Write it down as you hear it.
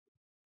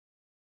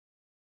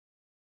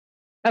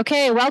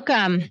Okay,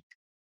 welcome.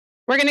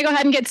 We're going to go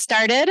ahead and get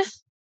started.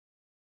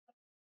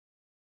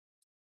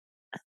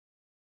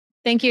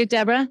 Thank you,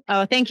 Deborah.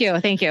 Oh, thank you.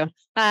 Thank you.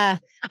 All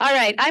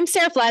right, I'm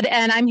Sarah Flood,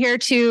 and I'm here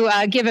to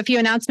give a few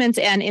announcements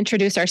and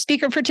introduce our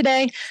speaker for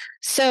today.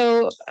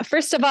 So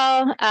first of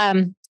all,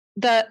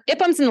 the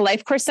IPUMS and the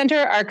Life Course Center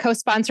are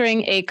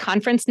co-sponsoring a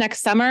conference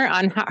next summer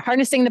on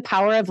harnessing the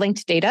power of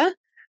linked data.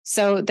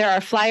 So there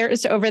are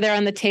flyers over there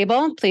on the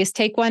table. Please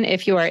take one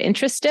if you are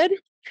interested.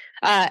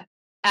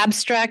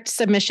 Abstract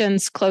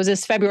submissions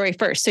closes February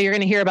 1st. So you're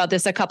going to hear about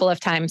this a couple of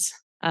times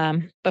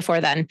before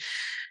then.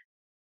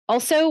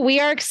 Also, we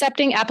are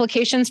accepting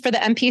applications for the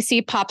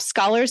MPC POP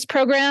Scholars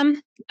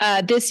Program.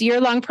 This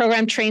year-long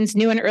program trains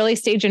new and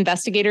early-stage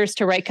investigators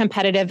to write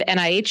competitive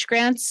NIH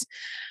grants.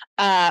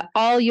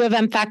 All U of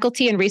M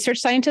faculty and research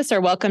scientists are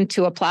welcome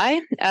to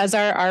apply, as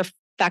are our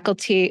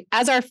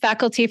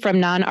faculty from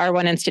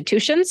non-R1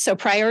 institutions. So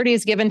priority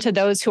is given to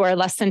those who are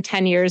less than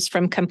 10 years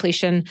from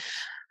completion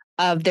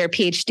of their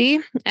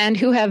PhD and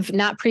who have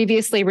not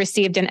previously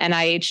received an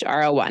NIH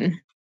R01.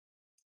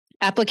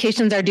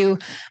 Applications are due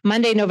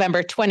Monday,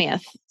 November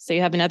 20th. So you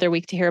have another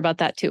week to hear about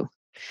that too.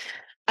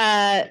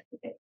 And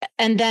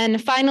then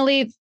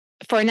finally,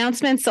 for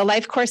announcements, the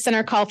Life Course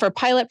Center call for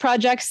pilot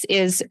projects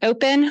is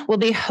open. We'll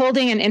be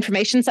holding an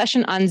information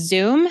session on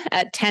Zoom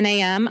at 10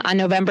 a.m. on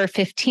November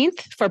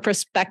 15th for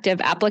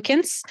prospective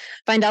applicants.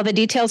 Find all the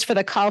details for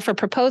the call for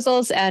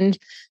proposals and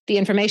the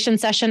information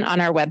session on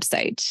our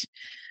website.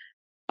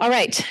 All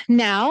right,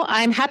 now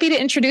I'm happy to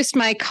introduce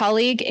my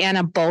colleague,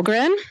 Anna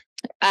Bolgrien.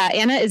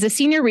 Anna is a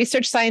senior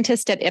research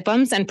scientist at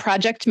IPUMS and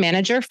project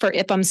manager for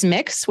IPUMS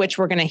MICS, which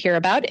we're going to hear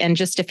about in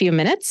just a few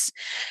minutes.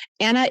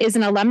 Anna is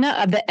an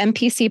alumna of the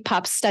MPC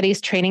POP Studies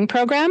training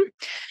program,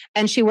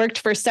 and she worked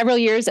for several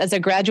years as a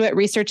graduate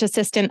research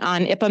assistant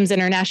on IPUMS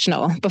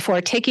International before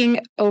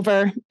taking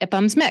over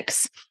IPUMS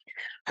MICS.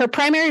 Her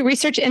primary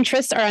research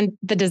interests are on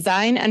the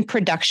design and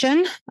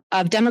production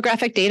of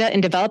demographic data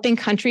in developing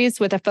countries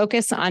with a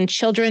focus on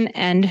children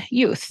and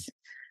youth.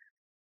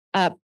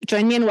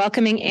 Join me in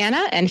welcoming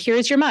Anna, and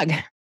here's your mug.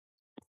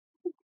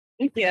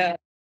 Thank you.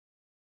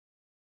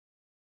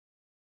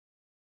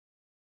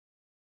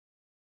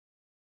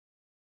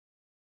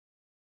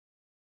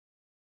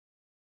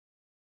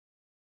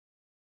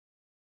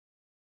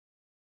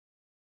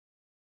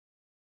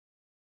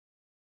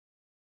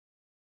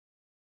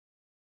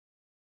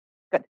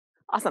 Good.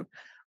 Awesome.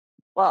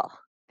 Well,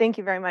 thank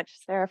you very much,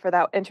 Sarah, for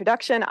that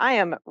introduction. I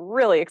am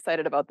really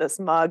excited about this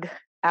mug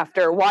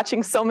after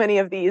watching so many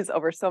of these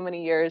over so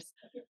many years.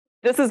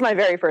 This is my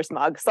very first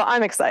mug, so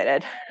I'm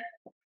excited.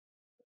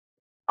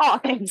 Oh,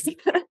 thanks.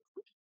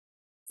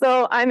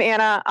 So I'm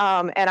Anna,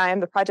 and I am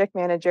the project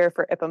manager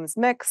for IPUMS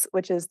MICS,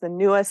 which is the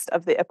newest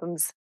of the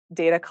IPUMS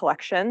data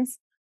collections.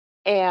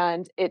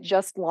 And it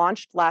just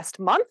launched last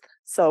month,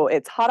 so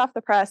it's hot off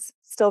the press,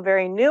 still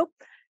very new.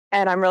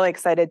 And I'm really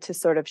excited to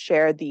sort of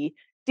share the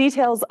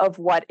details of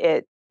what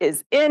it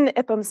is in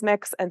IPUMS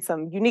MICS and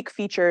some unique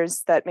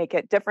features that make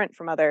it different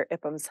from other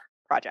IPUMS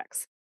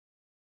projects.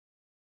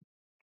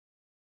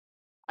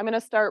 I'm going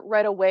to start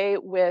right away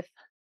with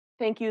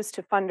thank yous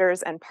to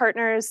funders and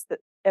partners. The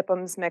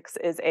IPUMS MICS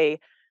is a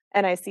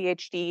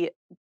NICHD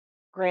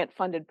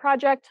grant-funded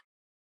project,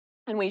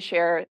 and we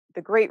share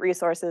the great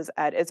resources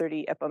at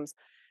ISRD, IPUMS,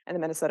 and the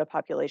Minnesota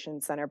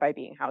Population Center by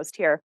being housed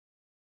here.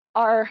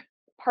 Our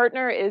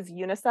partner is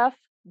UNICEF.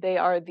 They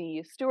are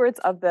the stewards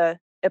of the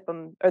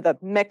IPUMS or the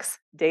MICS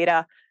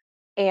data,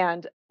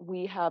 and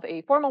we have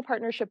a formal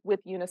partnership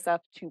with UNICEF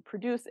to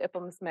produce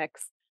IPUMS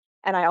MICS.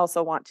 And I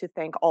also want to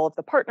thank all of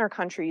the partner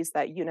countries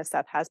that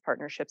UNICEF has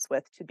partnerships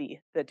with to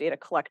be the data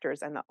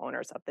collectors and the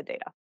owners of the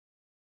data.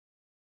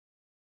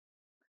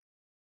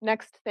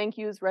 Next, thank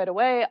yous right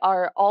away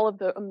are all of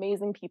the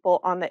amazing people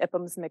on the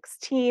IPUMS MICS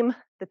team,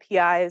 the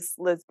PIs,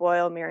 Liz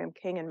Boyle, Miriam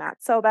King, and Matt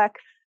Sobek,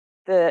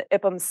 the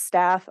IPUMS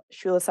staff,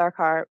 Shula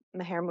Sarkar,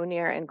 Meher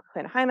Munir, and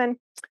Clint Hyman,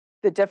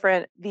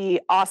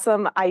 the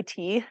awesome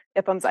IPUMS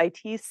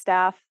IT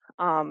staff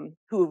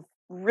who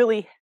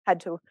really had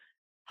to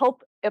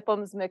help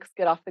IPUMS MICS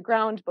get off the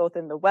ground, both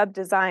in the web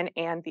design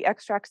and the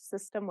extract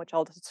system, which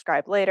I'll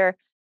describe later,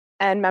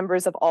 and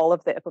members of all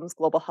of the IPUMS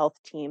Global Health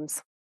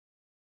teams.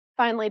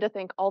 Finally, to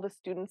thank all the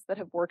students that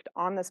have worked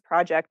on this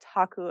project.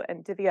 Haku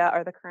and Divya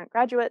are the current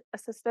graduate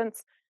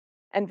assistants,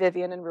 and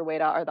Vivian and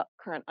Rueda are the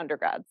current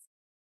undergrads,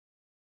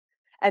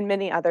 and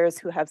many others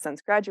who have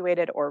since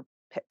graduated or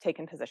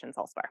taken positions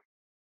elsewhere.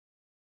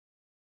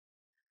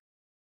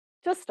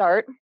 To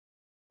start,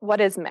 what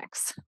is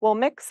MICS? Well,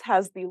 MICS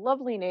has the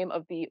lovely name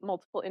of the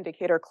Multiple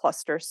Indicator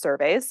Cluster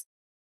Surveys,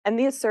 and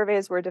these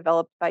surveys were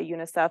developed by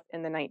UNICEF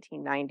in the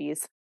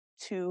 1990s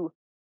to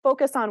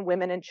focus on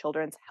women and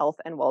children's health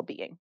and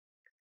well-being.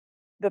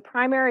 The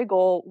primary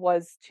goal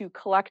was to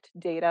collect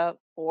data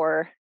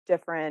for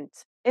different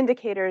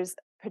indicators,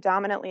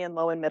 predominantly in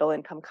low and middle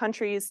income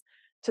countries,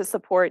 to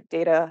support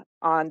data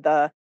on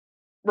the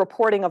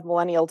reporting of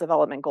Millennial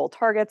Development Goal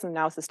targets and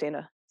now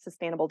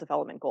Sustainable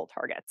Development Goal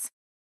targets.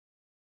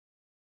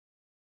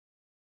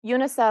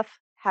 UNICEF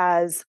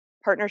has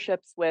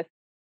partnerships with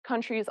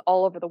countries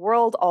all over the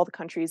world, all the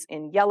countries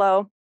in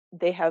yellow.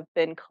 They have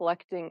been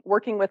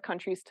working with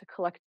countries to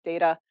collect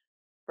data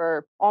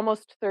for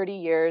almost 30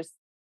 years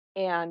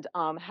and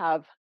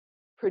have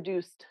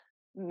produced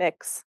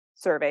MICS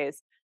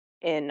surveys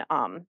in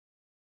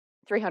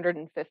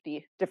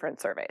 350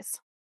 different surveys.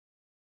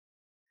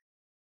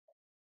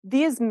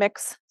 These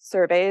MICS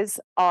surveys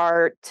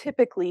are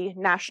typically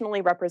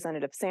nationally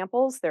representative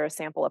samples. They're a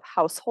sample of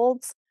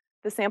households.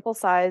 The sample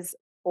size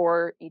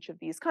for each of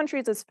these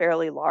countries is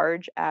fairly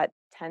large at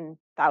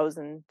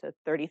 10,000 to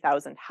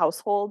 30,000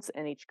 households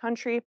in each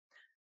country.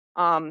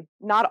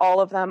 Not all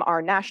of them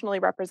are nationally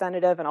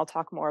representative, and I'll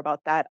talk more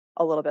about that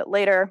a little bit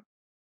later.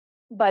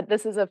 But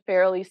this is a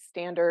fairly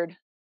standard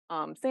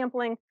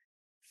sampling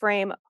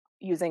frame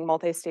using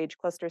multi-stage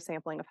cluster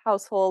sampling of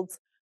households,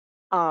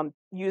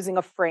 using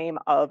a frame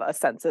of a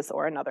census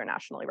or another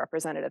nationally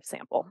representative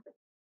sample.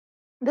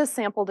 This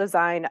sample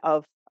design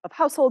of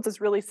households is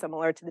really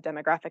similar to the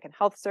demographic and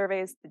health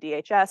surveys, the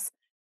DHS,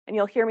 and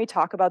you'll hear me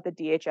talk about the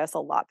DHS a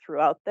lot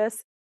throughout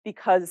this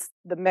because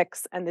the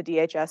MICS and the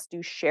DHS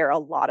do share a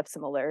lot of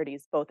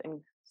similarities, both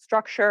in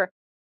structure,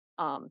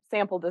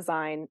 sample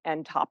design,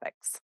 and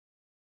topics.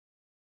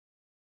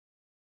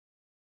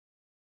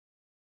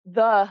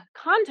 The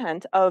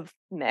content of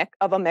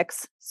a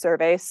MICS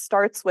survey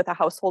starts with a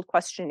household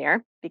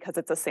questionnaire because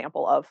it's a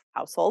sample of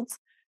households.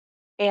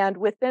 And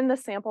within the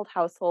sampled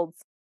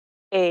households,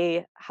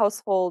 a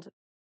household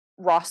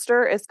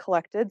roster is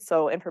collected.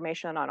 So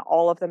information on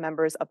all of the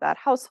members of that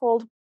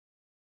household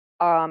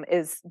data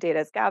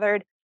is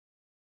gathered.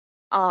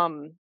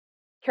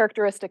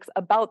 Characteristics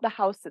about the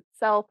house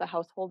itself, the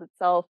household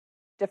itself,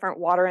 different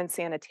water and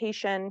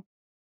sanitation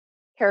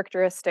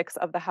characteristics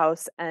of the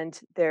house, and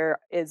there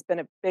has been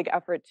a big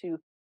effort to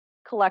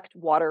collect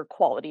water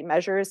quality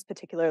measures,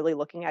 particularly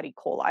looking at E.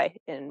 coli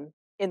in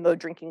the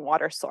drinking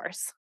water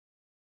source.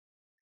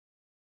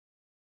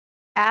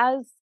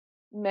 As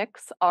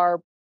MICS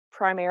are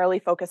primarily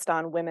focused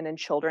on women and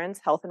children's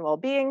health and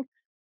well-being,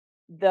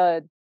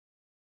 the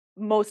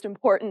most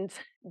important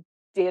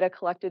data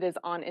collected is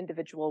on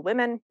individual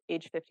women,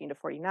 age 15 to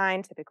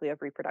 49, typically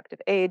of reproductive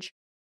age.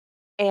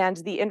 And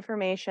the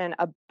information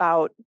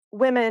about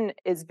women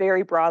is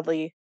very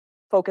broadly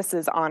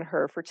focuses on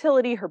her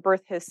fertility, her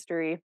birth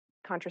history,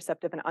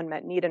 contraceptive and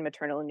unmet need, and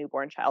maternal and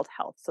newborn child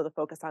health. So the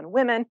focus on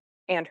women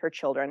and her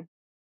children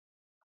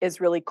is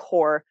really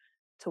core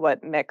to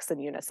what MICS and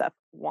UNICEF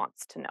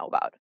wants to know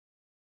about.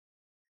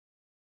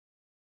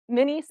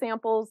 Many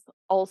samples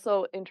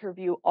also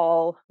interview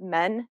all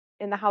men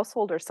in the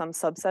household or some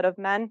subset of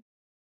men.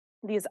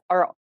 These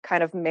are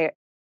kind of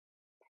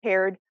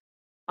paired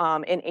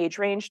in age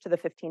range to the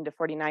 15 to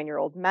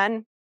 49-year-old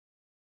men,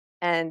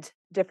 and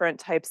different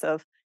types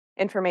of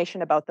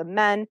information about the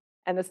men.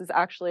 And this is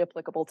actually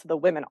applicable to the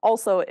women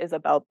also, is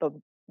about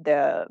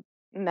the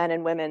men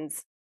and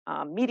women's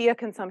media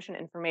consumption,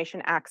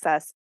 information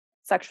access,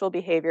 sexual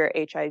behavior,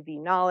 HIV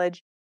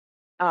knowledge,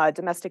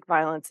 domestic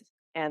violence,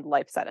 and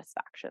life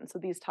satisfaction. So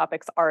these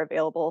topics are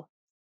available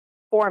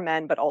for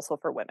men, but also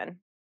for women.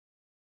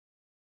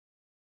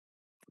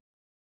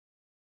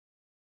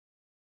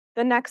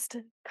 The next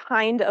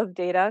kind of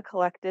data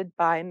collected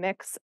by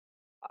MICS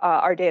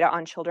are data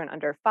on children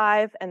under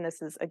 5, and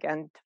this is,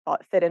 again, to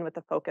fit in with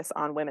the focus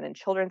on women and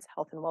children's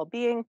health and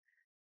well-being.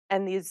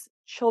 And these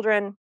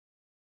children,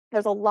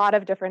 there's a lot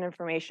of different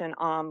information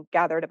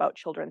gathered about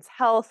children's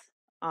health,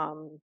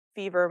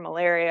 fever,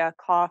 malaria,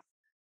 cough,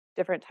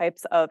 different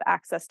types of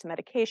access to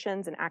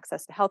medications and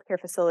access to healthcare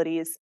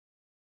facilities.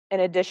 In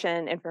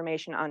addition,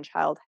 information on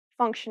child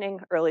functioning,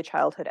 early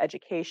childhood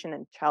education,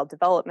 and child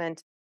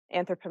development.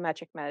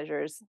 Anthropometric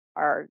measures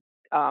are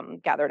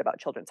gathered about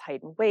children's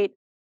height and weight.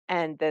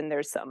 And then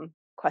there's some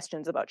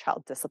questions about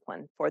child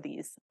discipline for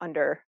these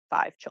under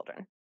 5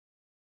 children.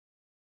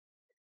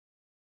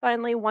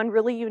 Finally, one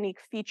really unique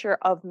feature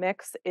of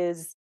MICS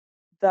is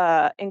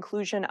the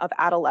inclusion of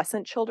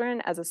adolescent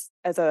children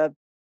as a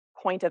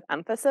point of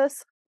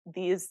emphasis.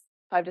 These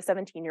 5 to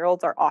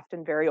 17-year-olds are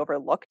often very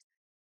overlooked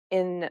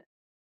in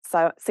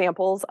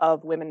samples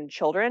of women and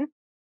children.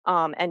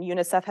 And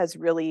UNICEF has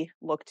really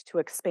looked to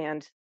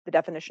expand the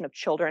definition of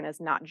children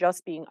as not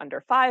just being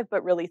under 5,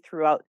 but really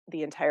throughout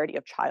the entirety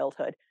of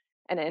childhood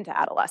and into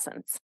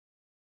adolescence.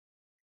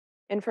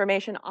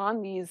 Information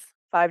on these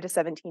 5 to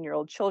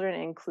 17-year-old children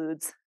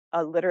includes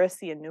a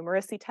literacy and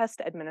numeracy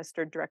test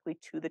administered directly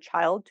to the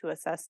child to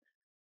assess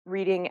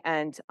reading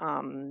and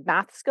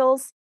math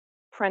skills,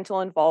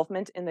 parental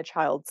involvement in the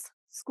child's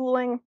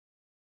schooling,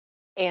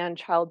 and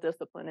child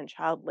discipline and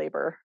child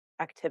labor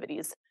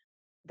activities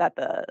that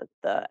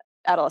the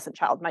adolescent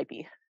child might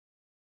be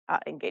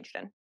engaged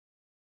in.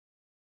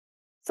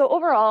 So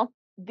overall,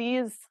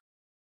 these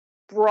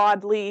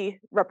broadly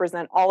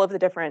represent all of the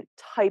different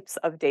types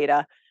of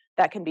data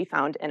that can be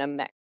found in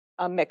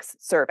a MICS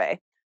survey.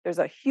 There's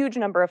a huge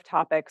number of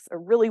topics, a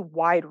really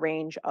wide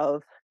range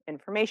of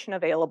information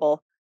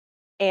available,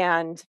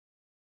 and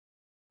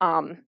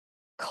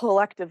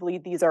collectively,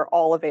 these are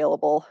all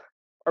available,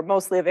 or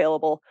mostly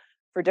available,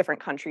 for different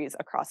countries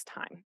across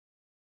time.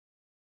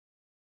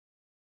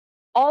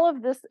 All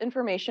of this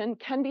information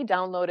can be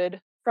downloaded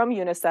from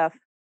UNICEF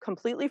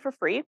completely for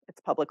free.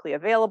 It's publicly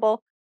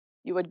available.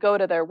 You would go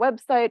to their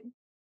website,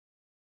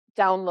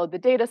 download the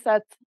data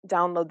sets,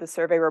 download the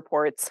survey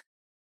reports,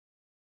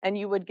 and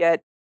you would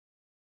get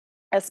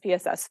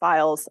SPSS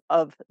files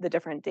of the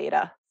different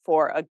data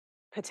for a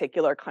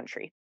particular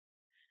country.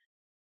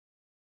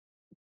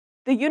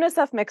 The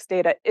UNICEF MICS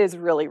data is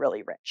really,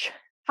 really rich.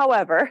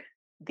 However,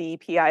 the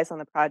PIs on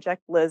the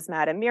project, Liz,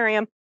 Matt, and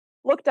Miriam,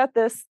 looked at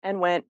this and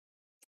went,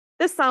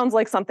 this sounds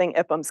like something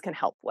IPUMS can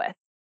help with,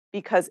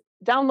 because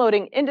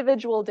downloading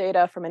individual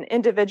data from an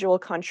individual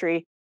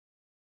country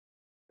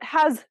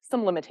has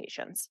some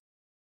limitations.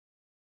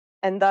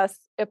 And thus,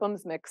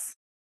 IPUMS MICS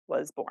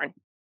was born.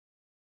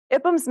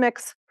 IPUMS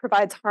MICS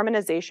provides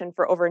harmonization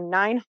for over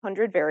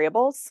 900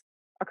 variables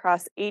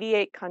across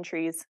 88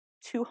 countries,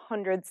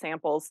 200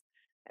 samples,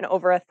 and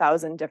over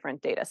 1,000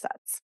 different data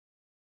sets.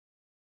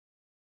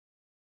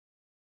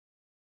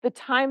 The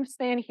time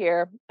span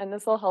here, and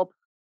this will help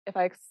if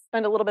I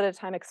spend a little bit of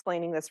time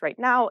explaining this right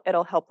now,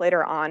 it'll help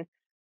later on.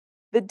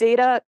 The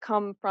data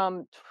come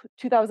from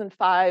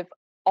 2005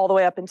 all the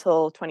way up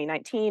until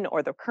 2019,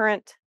 or the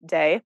current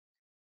day.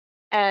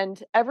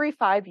 And every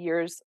 5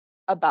 years,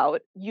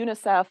 about,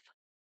 UNICEF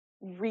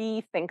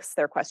rethinks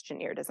their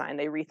questionnaire design.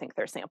 They rethink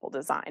their sample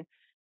design.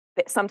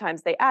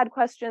 Sometimes they add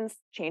questions,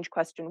 change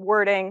question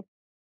wording,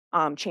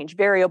 change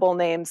variable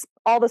names,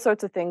 all the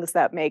sorts of things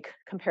that make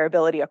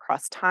comparability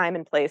across time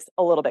and place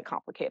a little bit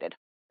complicated.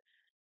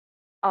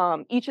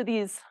 Each of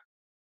these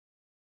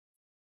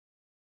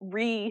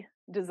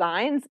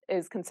redesigns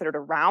is considered a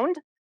round,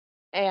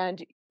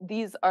 and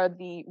these are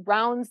the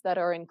rounds that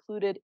are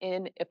included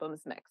in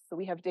IPUMS MICS. So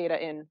we have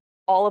data in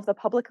all of the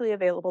publicly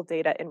available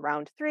data in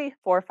round 3,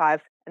 4,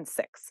 5, and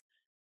 6.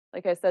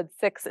 Like I said,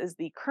 6 is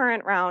the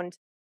current round,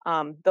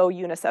 though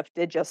UNICEF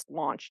did just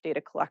launch data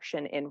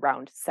collection in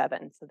round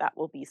 7. So that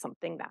will be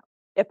something that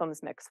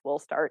IPUMS MICS will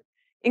start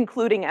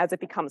including as it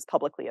becomes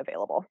publicly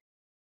available.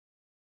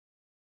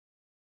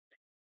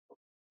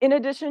 In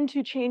addition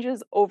to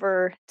changes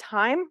over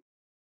time,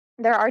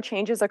 there are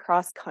changes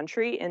across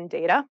country in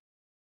data.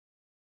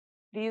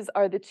 These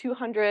are the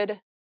 200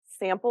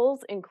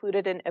 samples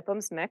included in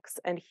IPUMS MICS,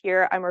 and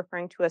here I'm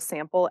referring to a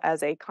sample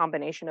as a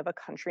combination of a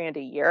country and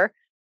a year.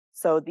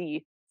 So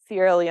the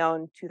Sierra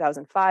Leone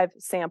 2005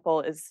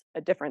 sample is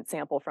a different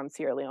sample from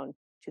Sierra Leone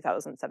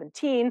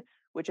 2017,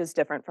 which is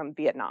different from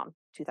Vietnam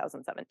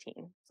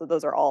 2017. So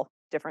those are all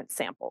different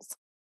samples.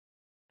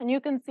 And you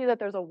can see that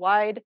there's a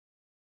wide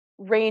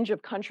range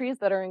of countries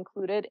that are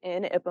included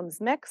in IPUMS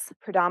MICS,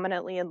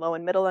 predominantly in low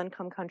and middle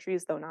income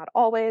countries, though not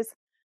always.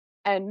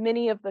 And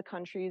many of the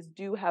countries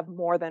do have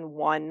more than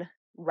one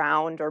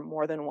round or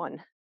more than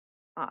one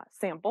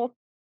sample.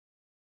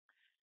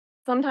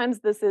 Sometimes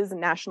this is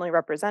nationally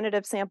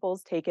representative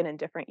samples taken in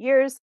different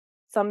years.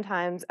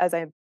 Sometimes, as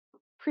I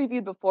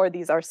previewed before,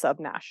 these are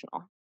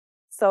subnational.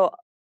 So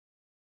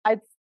I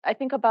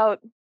think about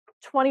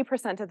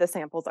 20% of the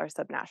samples are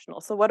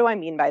subnational. So what do I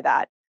mean by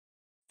that?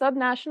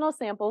 Subnational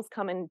samples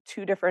come in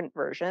 2 different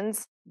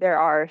versions. There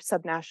are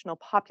subnational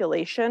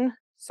population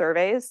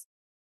surveys,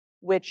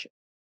 which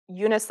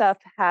UNICEF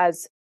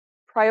has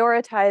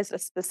prioritized a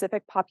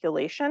specific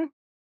population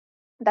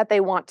that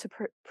they want to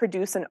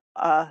produce an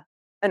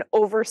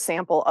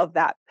oversample of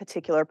that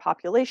particular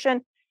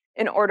population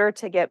in order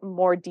to get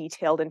more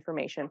detailed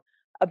information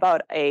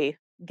about a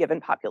given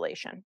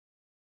population.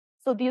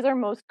 So these are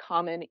most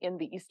common in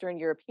the Eastern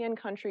European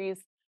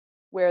countries,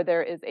 where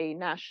there is a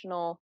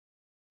national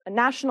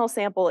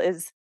sample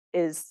is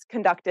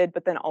conducted,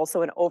 but then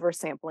also an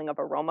oversampling of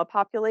a Roma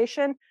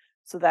population,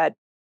 so that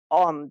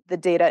the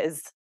data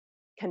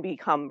can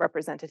become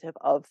representative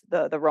of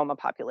the Roma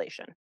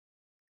population.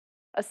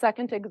 A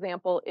second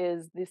example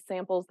is the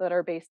samples that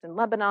are based in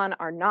Lebanon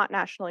are not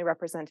nationally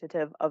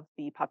representative of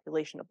the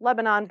population of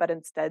Lebanon, but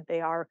instead they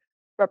are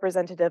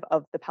representative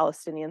of the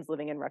Palestinians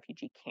living in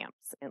refugee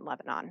camps in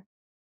Lebanon.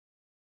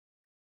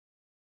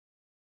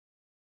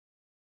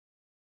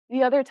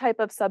 The other type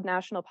of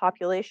subnational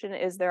population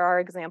is there are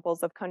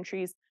examples of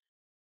countries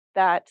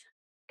that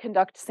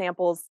conduct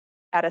samples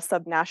at a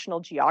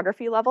subnational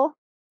geography level.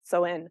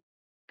 So in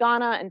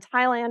Ghana and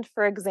Thailand,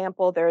 for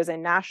example, there is a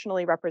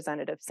nationally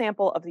representative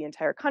sample of the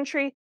entire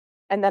country,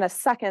 and then a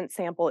second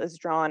sample is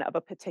drawn of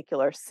a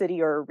particular city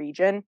or a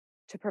region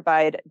to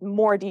provide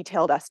more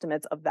detailed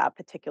estimates of that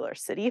particular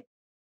city,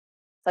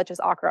 such as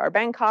Accra or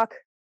Bangkok.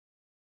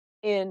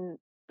 In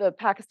the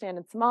Pakistan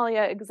and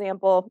Somalia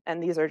example,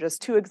 and these are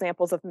just 2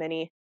 examples of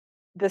many,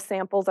 the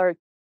samples are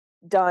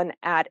done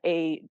at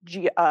a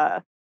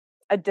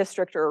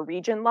district or a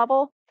region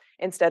level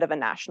instead of a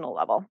national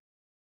level.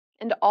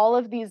 And all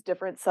of these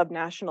different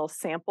subnational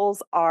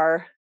samples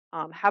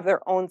have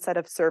their own set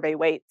of survey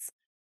weights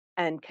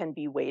and can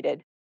be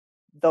weighted,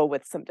 though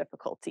with some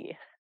difficulty,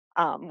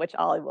 which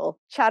I will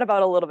chat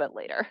about a little bit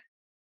later.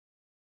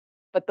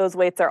 But those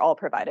weights are all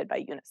provided by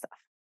UNICEF.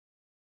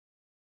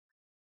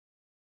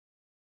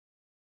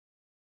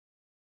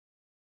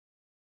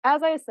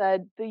 As I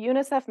said, the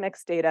UNICEF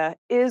MICS data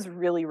is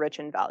really rich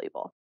and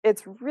valuable.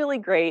 It's really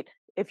great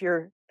if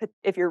your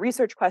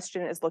research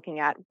question is looking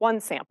at one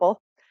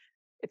sample.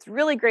 It's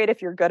really great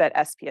if you're good at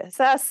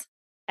SPSS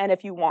and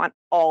if you want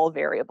all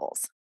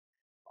variables.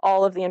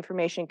 All of the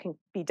information can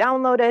be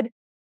downloaded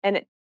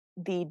and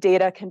the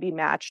data can be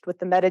matched with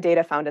the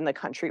metadata found in the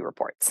country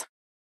reports.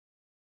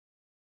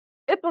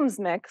 IPUMS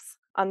MICS,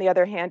 on the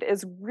other hand,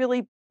 is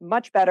really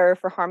much better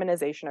for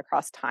harmonization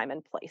across time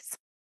and place.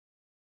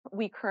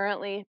 We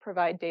currently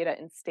provide data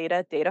in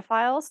Stata data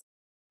files,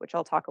 which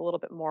I'll talk a little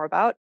bit more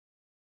about.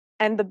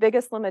 And the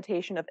biggest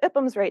limitation of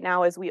IPUMS right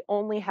now is we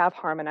only have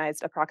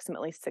harmonized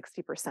approximately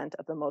 60%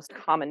 of the most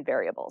common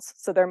variables.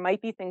 So there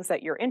might be things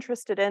that you're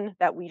interested in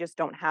that we just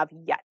don't have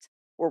yet.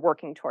 We're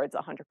working towards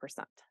 100%.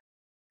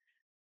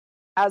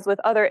 As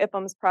with other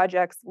IPUMS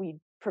projects, we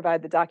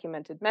provide the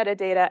documented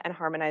metadata and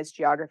harmonized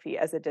geography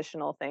as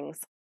additional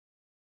things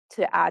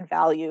to add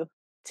value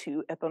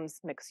to IPUMS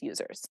MICS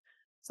users.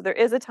 So there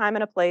is a time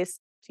and a place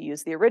to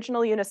use the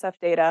original UNICEF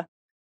data,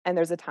 and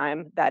there's a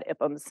time that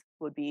IPUMS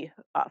would be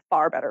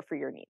far better for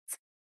your needs.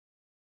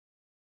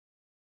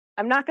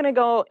 I'm not going to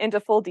go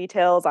into full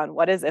details on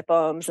what is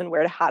IPUMS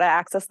and how to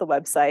access the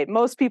website.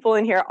 Most people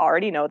in here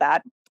already know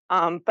that,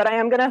 but I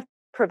am going to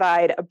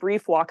provide a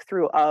brief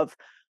walkthrough of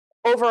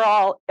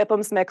overall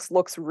IPUMS MICS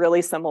looks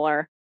really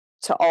similar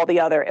to all the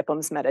other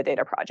IPUMS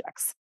metadata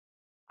projects.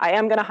 I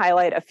am going to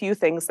highlight a few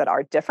things that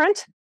are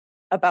different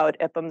about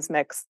IPUMS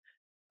MICS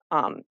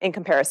in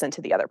comparison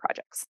to the other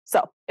projects.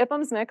 So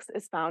IPUMS MICS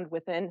is found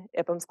within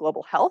IPUMS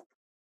Global Health.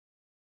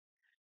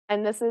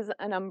 And this is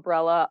an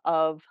umbrella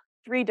of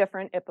 3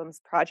 different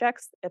IPUMS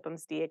projects: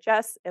 IPUMS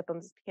DHS,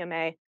 IPUMS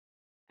PMA,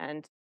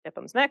 and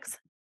IPUMS MICS.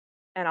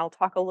 And I'll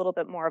talk a little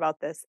bit more about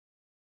this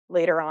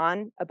later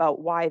on, about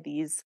why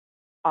these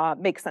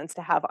make sense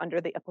to have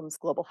under the IPUMS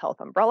Global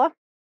Health umbrella.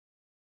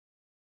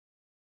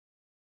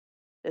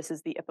 This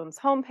is the IPUMS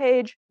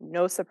homepage.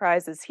 No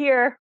surprises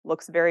here.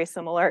 Looks very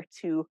similar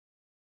to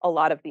a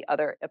lot of the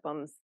other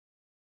IPUMS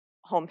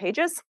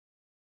homepages.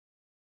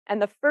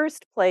 And the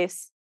first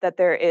place that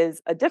there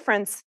is a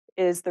difference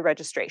is the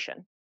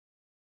registration.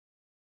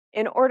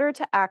 In order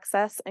to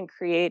access and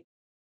create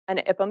an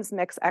IPUMS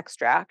MICS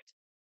extract,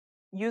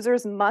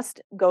 users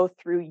must go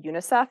through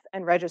UNICEF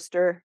and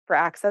register for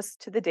access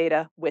to the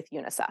data with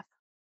UNICEF.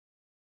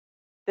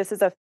 This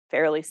is a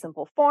fairly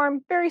simple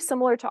form, very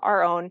similar to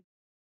our own,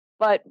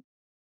 but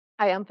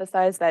I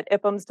emphasize that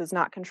IPUMS does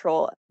not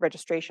control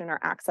registration or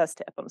access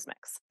to IPUMS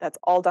MICS. That's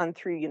all done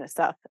through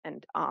UNICEF,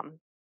 and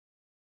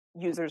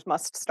users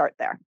must start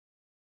there.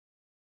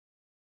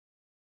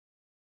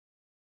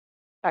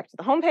 Back to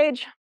the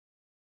homepage.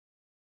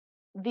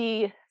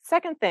 The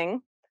second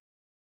thing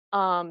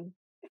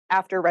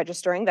after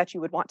registering that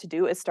you would want to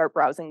do is start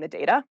browsing the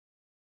data.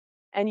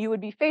 And you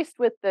would be faced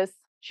with this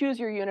choose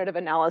your unit of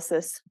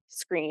analysis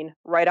screen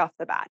right off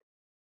the bat.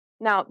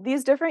 Now,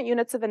 these different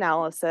units of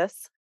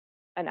analyses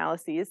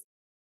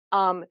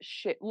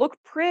look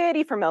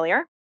pretty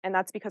familiar, and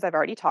that's because I've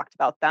already talked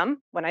about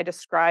them when I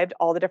described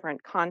all the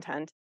different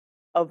content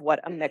of what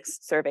a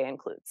mixed survey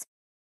includes.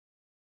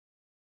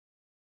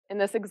 In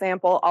this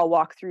example, I'll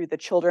walk through the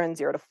children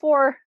 0 to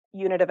 4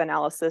 unit of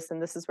analysis,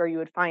 and this is where you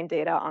would find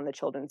data on the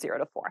children 0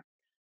 to 4.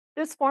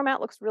 This format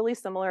looks really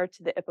similar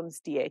to the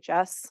IPUMS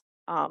DHS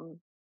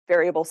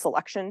variable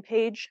selection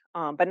page,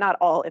 but not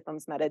all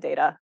IPUMS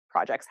metadata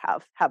projects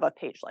have a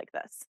page like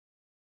this.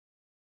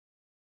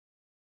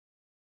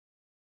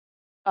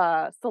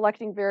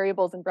 Selecting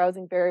variables and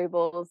browsing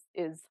variables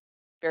is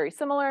very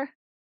similar.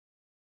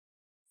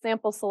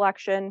 Sample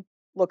selection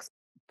looks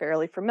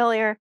fairly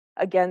familiar.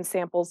 Again,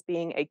 samples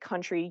being a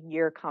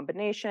country-year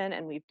combination,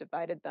 and we've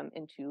divided them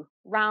into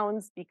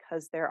rounds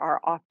because there are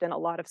often a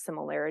lot of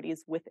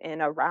similarities within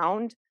a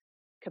round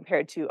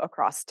compared to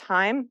across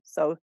time.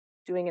 So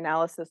doing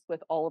analysis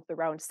with all of the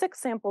round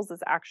 6 samples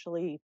is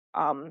actually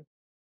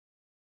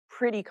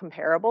pretty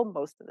comparable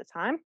most of the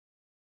time.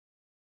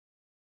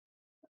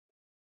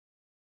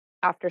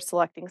 After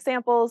selecting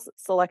samples,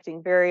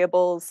 selecting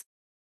variables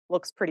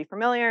looks pretty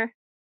familiar.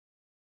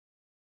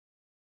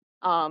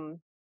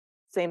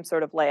 Same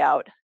sort of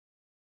layout,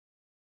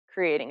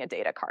 creating a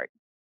data cart.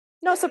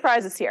 No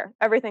surprises here.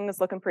 Everything is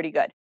looking pretty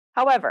good.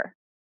 However,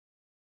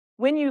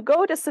 when you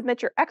go to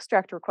submit your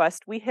extract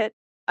request, we hit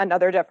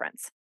another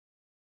difference.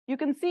 You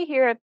can see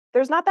here,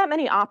 there's not that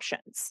many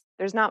options.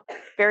 There's not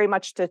very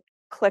much to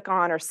click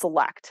on or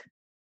select.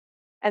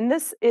 And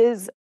this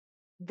is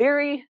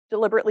very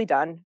deliberately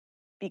done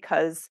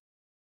because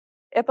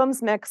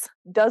IPUMS MICS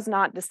does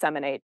not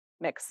disseminate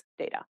MICS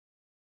data.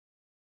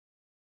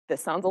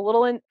 This sounds a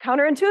little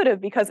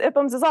counterintuitive because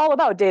IPUMS is all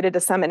about data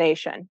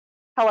dissemination.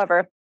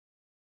 However,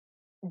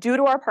 due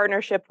to our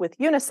partnership with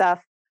UNICEF,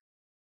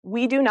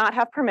 we do not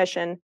have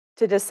permission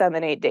to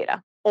disseminate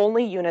data.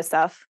 Only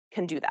UNICEF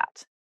can do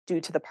that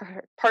due to the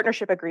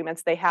partnership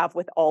agreements they have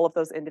with all of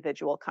those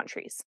individual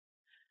countries.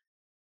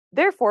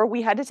 Therefore,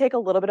 we had to take a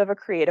little bit of a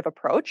creative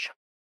approach,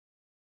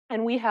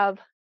 and we have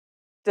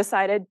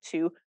decided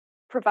to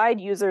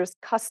provide users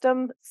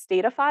custom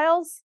Stata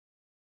files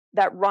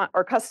that run,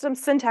 or custom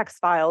syntax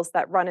files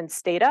that run in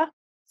Stata,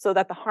 so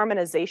that the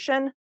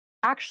harmonization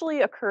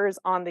actually occurs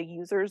on the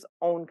user's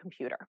own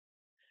computer.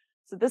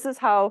 So this is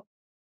how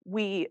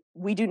we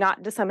do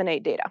not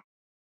disseminate data,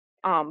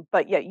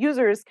 but yet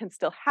users can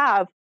still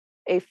have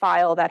a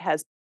file that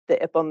has the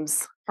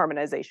IPUMS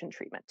harmonization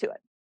treatment to it.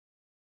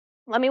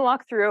 Let me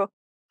walk through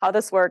how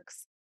this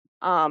works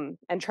and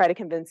try to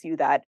convince you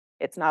that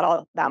it's not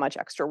all that much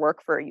extra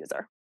work for a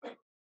user.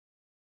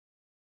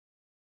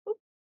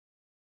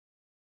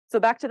 So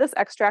back to this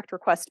extract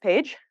request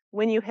page.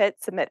 When you hit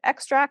submit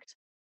extract,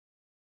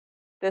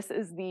 this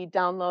is the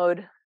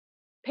download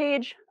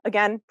page.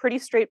 Again, pretty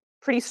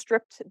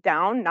stripped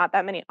down, not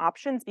that many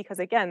options because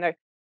again,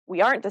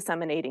 we aren't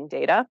disseminating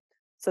data.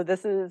 So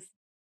this is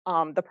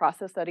the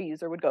process that a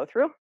user would go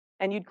through.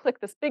 And you'd click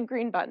this big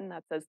green button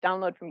that says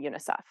download from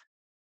UNICEF.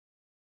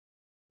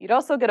 You'd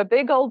also get a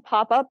big old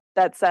pop-up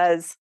that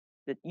says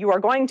that you are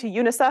going to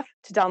UNICEF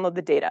to download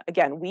the data.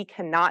 Again, we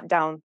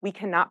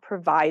cannot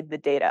provide the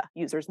data.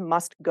 Users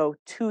must go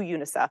to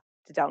UNICEF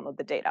to download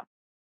the data.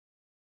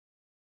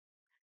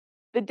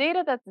 The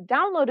data that's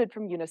downloaded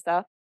from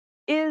UNICEF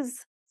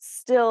is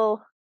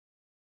still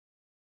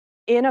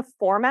in a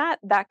format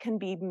that can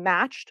be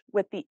matched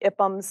with the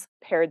IPUMS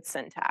paired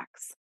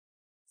syntax.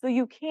 So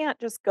you can't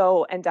just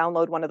go and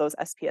download one of those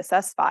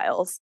SPSS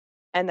files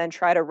and then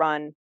try to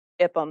run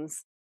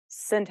IPUMS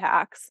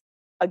syntax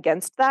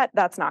against that.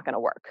 That's not going to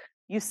work.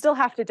 You still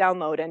have to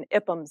download an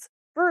IPUMS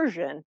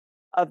version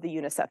of the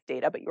UNICEF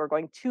data, but you are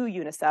going to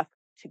UNICEF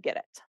to get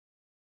it.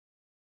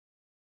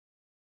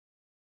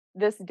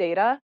 This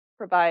data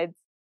provides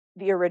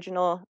the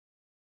original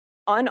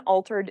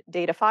unaltered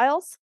data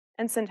files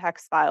and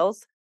syntax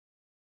files,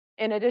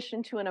 in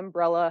addition to an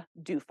umbrella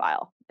do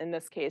file. In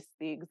this case,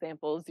 the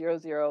example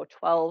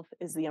 0012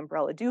 is the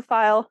umbrella do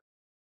file.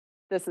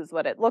 This is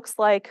what it looks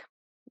like.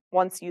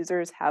 Once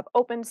users have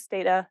opened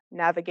data,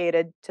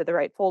 navigated to the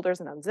right folders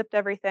and unzipped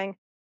everything,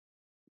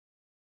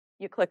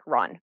 you click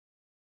run.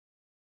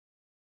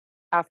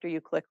 After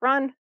you click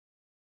run,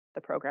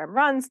 the program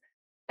runs,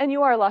 and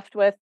you are left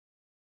with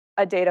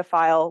a data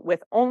file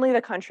with only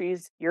the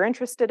countries you're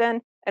interested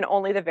in and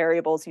only the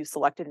variables you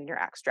selected in your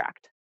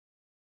extract.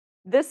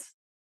 This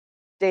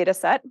data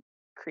set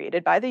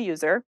created by the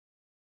user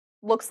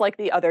looks like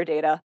the other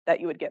data that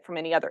you would get from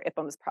any other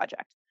IPUMS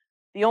project.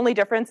 The only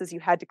difference is you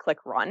had to click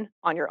run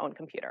on your own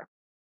computer.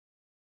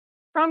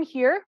 From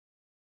here,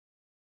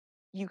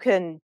 you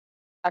can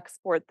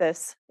export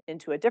this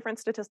into a different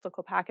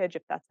statistical package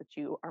if that's what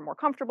you are more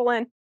comfortable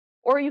in,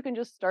 or you can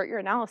just start your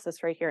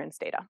analysis right here in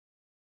Stata.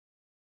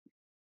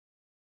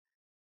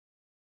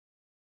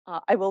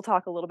 I will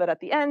talk a little bit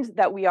at the end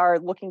that we are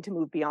looking to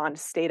move beyond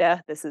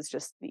Stata. This is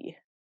just the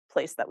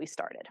place that we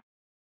started.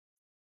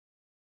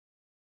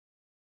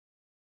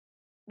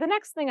 The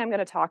next thing I'm going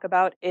to talk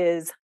about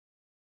is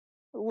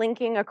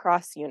linking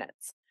across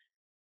units.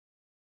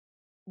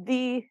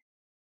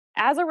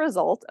 As a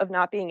result of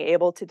not being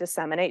able to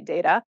disseminate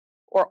data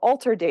or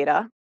alter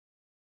data,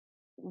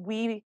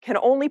 we can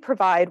only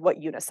provide what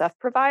UNICEF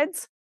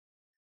provides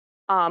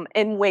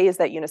in ways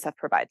that UNICEF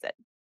provides it.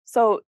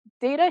 So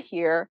data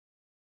here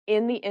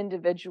in the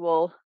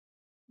individual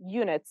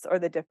units or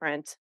the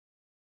different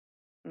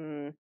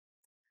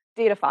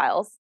data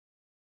files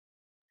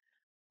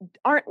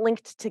aren't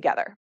linked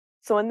together.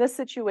 So in this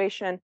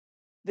situation,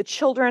 the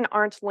children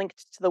aren't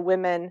linked to the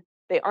women,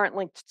 they aren't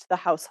linked to the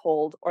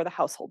household or the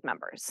household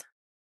members.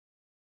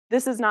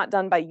 This is not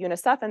done by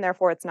UNICEF and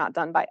therefore it's not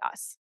done by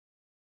us.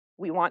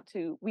 We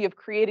have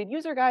created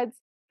user guides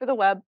for the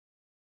web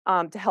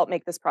to help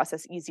make this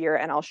process easier,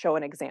 and I'll show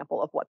an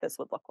example of what this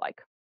would look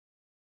like.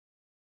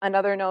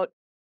 Another note,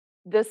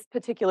 this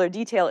particular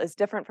detail is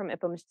different from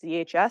IPUMS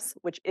DHS,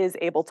 which is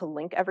able to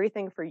link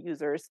everything for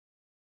users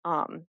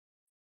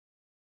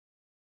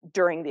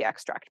during the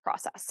extract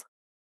process.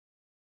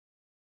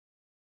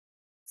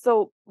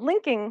 So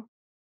linking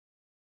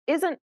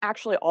isn't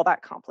actually all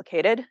that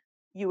complicated.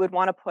 You would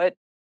want to put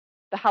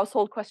the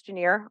household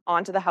questionnaire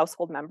onto the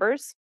household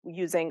members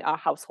using a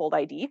household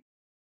ID.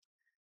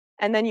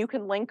 And then you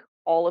can link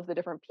all of the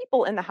different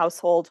people in the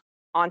household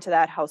onto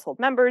that household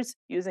members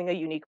using a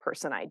unique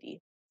person ID.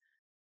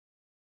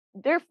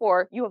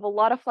 Therefore, you have a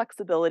lot of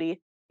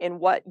flexibility in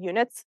what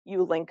units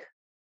you link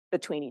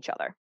between each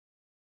other.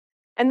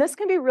 And this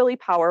can be really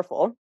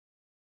powerful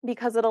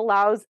because it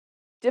allows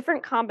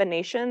different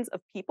combinations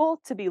of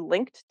people to be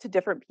linked to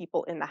different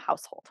people in the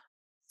household.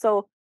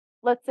 So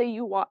let's say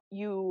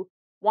you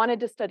wanted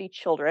to study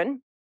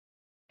children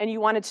and you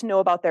wanted to know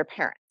about their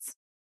parents.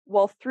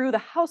 Well, through the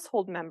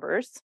household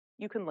members,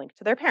 you can link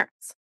to their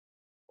parents.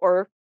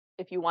 Or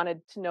if you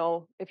wanted to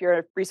know, if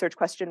your research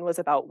question was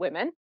about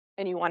women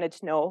and you wanted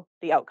to know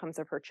the outcomes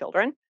of her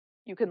children,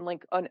 you can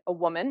link a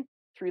woman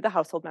through the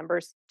household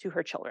members to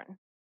her children.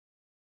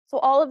 So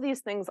all of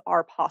these things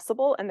are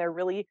possible and they're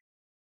really,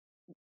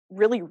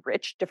 really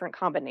rich different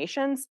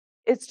combinations.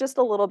 It's just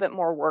a little bit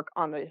more work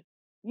on the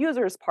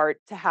user's part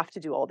to have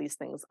to do all these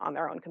things on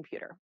their own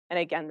computer. And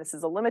again, this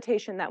is a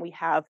limitation that we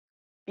have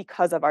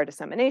because of our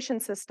dissemination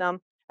system,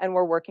 and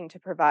we're working to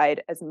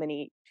provide as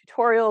many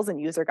tutorials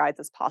and user guides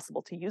as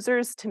possible to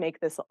users to make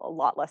this a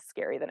lot less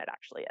scary than it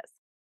actually is.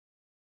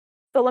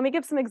 So let me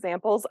give some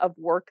examples of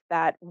work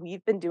that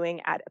we've been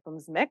doing at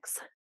IPUMS MICS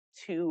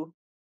to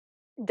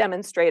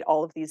demonstrate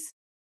all of these,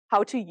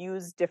 how to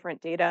use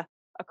different data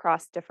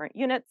across different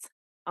units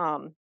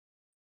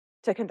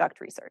to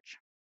conduct research.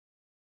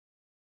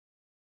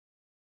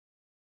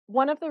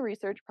 One of the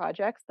research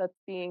projects that's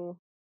being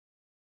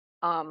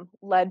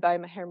led by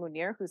Meher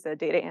Munir, who's a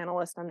data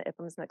analyst on the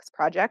IPUMS MICS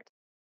project,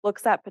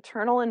 looks at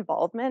paternal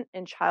involvement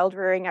in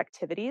child-rearing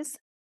activities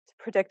to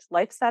predict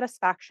life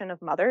satisfaction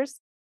of mothers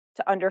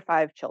to under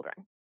 5 children.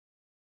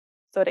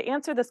 So to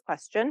answer this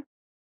question,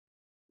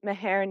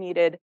 Meher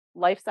needed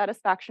life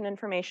satisfaction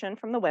information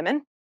from the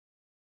women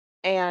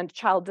and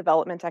child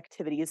development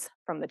activities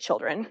from the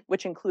children,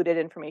 which included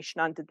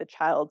information on did the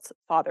child's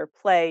father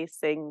play,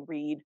 sing,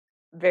 read,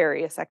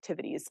 various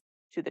activities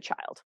to the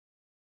child.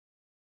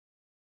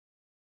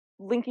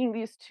 Linking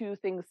these two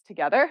things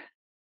together,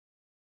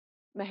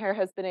 Meher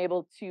has been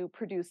able to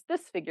produce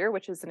this figure,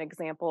 which is an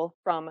example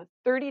from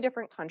 30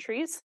 different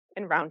countries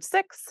in round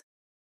 6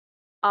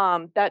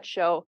 that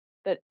show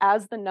that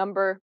as the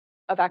number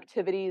of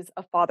activities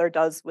a father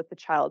does with the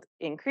child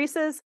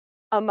increases,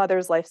 a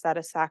mother's life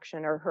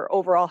satisfaction or her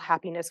overall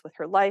happiness with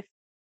her life,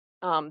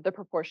 the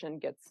proportion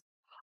gets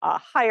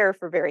higher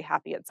for very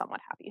happy and somewhat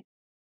happy.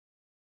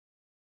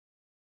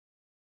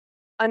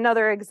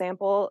 Another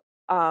example,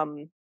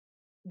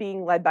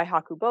 being led by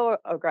Haku Bo,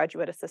 a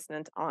graduate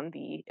assistant on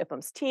the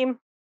IPUMS team,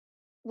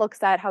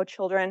 looks at how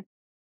children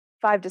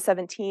 5 to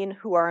 17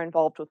 who are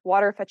involved with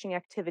water fetching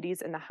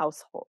activities in the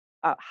household,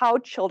 how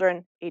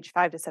children age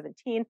 5 to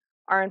 17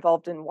 are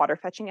involved in water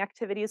fetching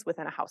activities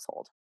within a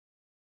household.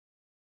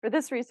 For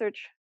this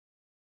research,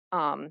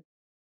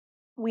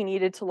 we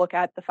needed to look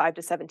at the 5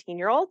 to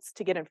 17-year-olds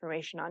to get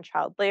information on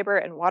child labor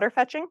and water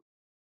fetching.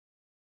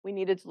 We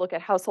needed to look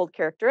at household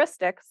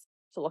characteristics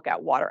to look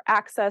at water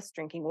access,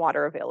 drinking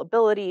water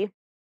availability.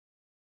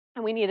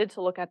 And we needed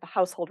to look at the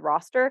household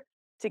roster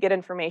to get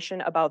information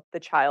about the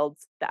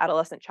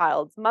adolescent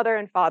child's mother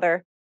and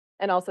father,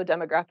 and also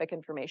demographic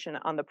information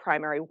on the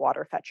primary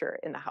water fetcher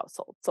in the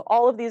household. So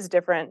all of this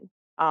different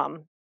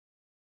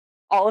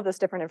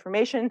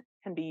information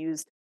can be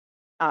used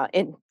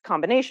in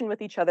combination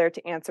with each other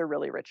to answer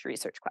really rich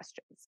research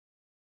questions.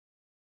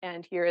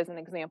 And here is an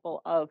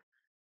example of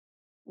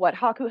what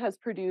Haku has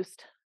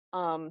produced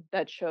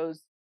that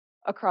shows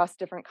across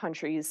different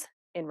countries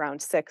in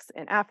round 6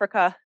 in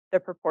Africa,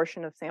 the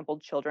proportion of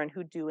sampled children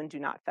who do and do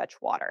not fetch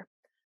water.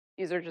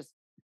 These are just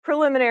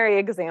preliminary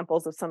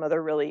examples of some of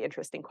the really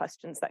interesting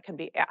questions that can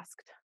be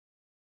asked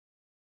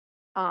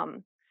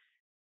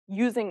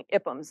using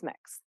IPUMS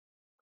MICS.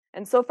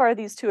 And so far,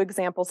 these two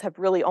examples have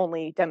really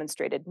only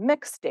demonstrated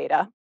mixed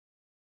data.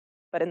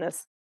 But in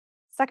this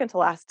second to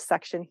last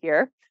section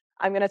here,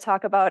 I'm going to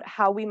talk about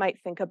how we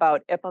might think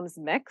about IPUMS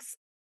MICS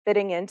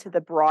fitting into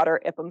the broader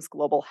IPUMS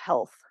Global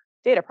Health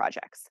data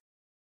projects.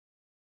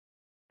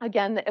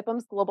 Again, the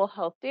IPUMS Global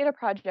Health data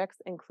projects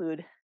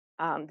include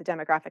the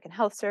demographic and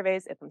health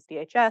surveys, IPUMS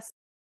DHS,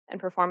 and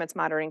performance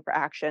monitoring for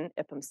action,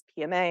 IPUMS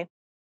PMA,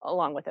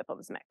 along with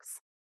IPUMS MICS.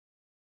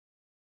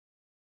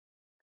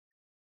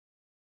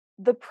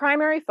 The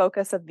primary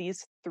focus of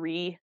these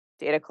 3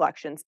 data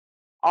collections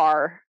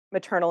are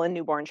maternal and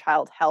newborn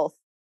child health,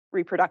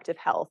 reproductive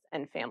health,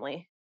 and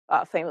family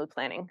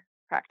planning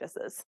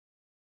practices.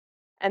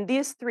 And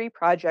these 3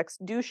 projects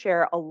do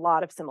share a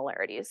lot of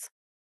similarities.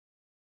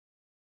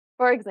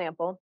 For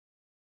example,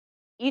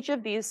 each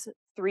of these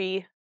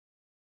 3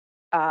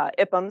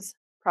 IPUMS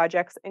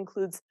projects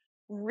includes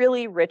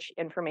really rich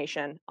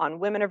information on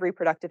women of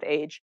reproductive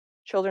age,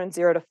 children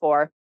 0 to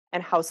 4,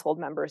 and household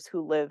members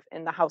who live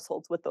in the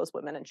households with those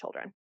women and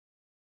children.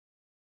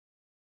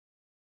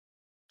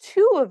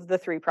 2 of the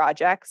 3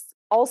 projects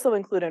also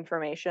include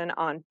information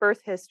on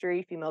birth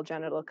history, female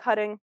genital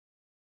cutting,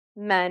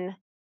 men,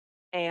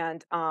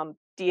 and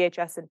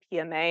DHS and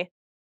PMA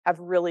have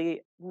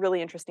really,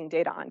 really interesting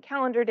data on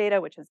calendar data,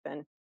 which has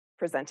been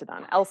presented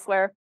on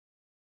elsewhere.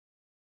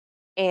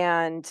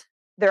 And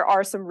there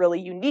are some really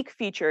unique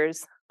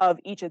features of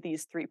each of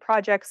these 3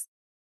 projects,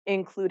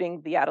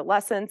 including the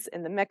adolescents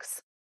in the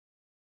MICS,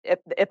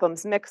 the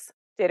IPUMS MICS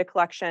data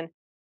collection,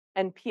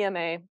 and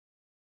PMA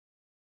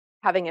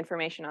having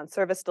information on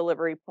service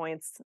delivery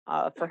points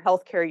for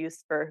healthcare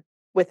use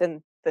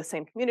within the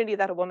same community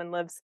that a woman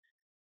lives,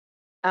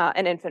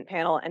 an infant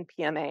panel, and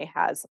PMA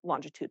has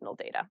longitudinal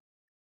data.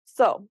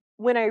 So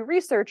when a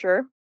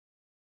researcher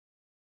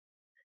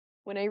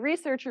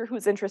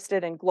who's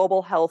interested in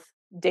global health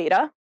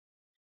data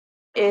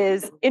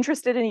is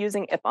interested in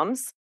using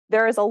IPUMS,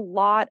 there is a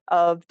lot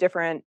of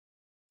different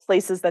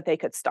places that they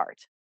could start.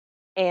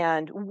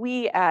 And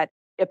we at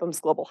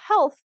IPUMS Global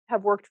Health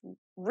have worked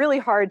really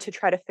hard to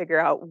try to figure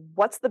out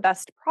what's the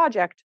best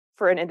project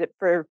for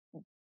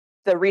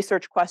the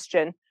research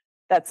question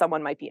that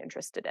someone might be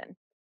interested in.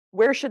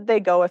 Where should they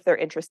go if they're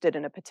interested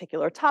in a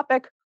particular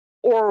topic,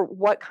 or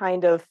what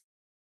kind of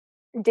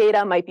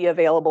data might be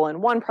available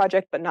in one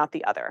project but not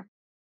the other?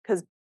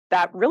 Because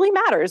that really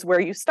matters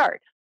where you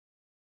start.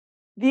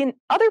 The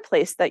other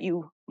place that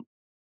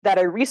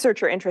a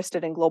researcher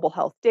interested in global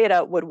health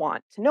data would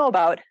want to know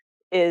about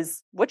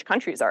is which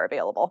countries are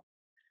available.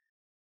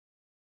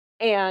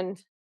 And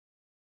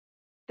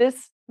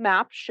this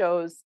map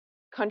shows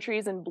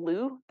countries in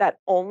blue that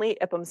only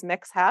IPUMS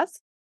MICS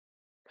has,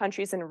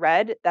 countries in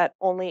red that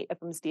only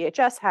IPUMS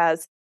DHS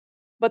has,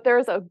 but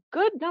there's a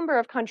good number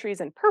of countries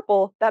in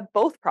purple that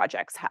both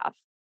projects have.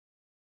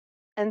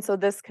 And so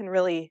this can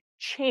really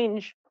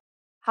change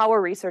how a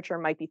researcher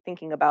might be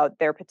thinking about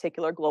their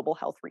particular global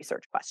health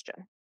research question.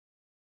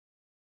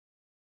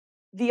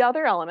 The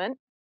other element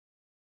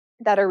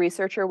that a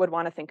researcher would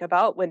want to think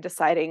about when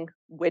deciding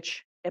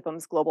which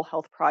IPUMS Global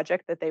Health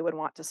project that they would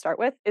want to start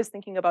with is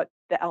thinking about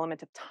the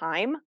element of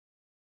time.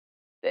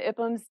 The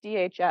IPUMS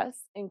DHS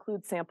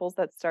includes samples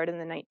that start in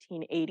the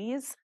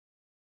 1980s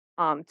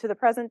to the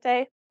present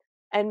day,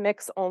 and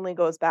MICS only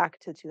goes back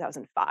to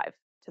 2005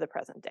 to the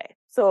present day.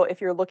 So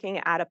if you're looking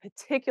at a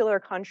particular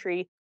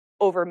country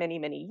over many,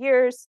 many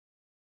years,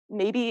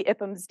 maybe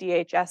IPUMS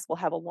DHS will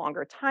have a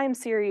longer time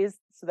series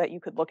so that you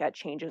could look at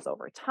changes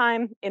over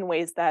time in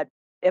ways that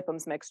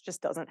IPUMS MICS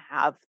just doesn't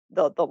have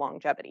the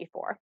longevity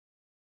for.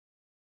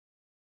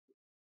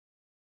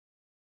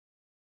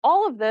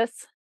 All of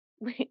this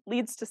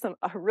leads to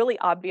a really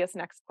obvious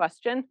next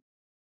question.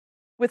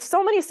 With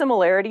so many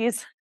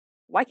similarities,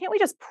 why can't we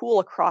just pool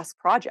across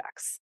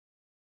projects?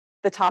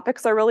 The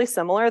topics are really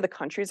similar, the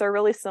countries are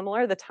really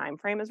similar, the time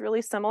frame is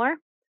really similar.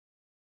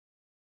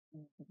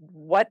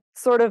 What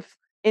sort of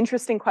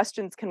interesting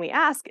questions can we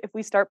ask if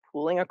we start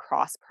pooling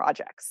across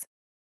projects?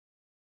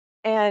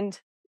 And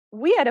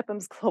we at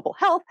IPUMS Global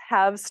Health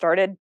have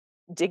started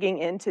digging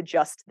into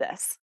just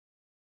this.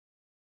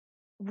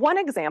 One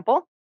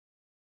example,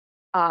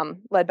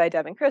 led by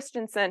Devin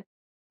Christensen,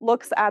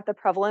 looks at the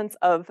prevalence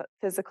of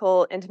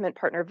physical intimate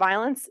partner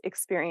violence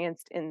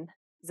experienced in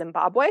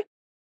Zimbabwe.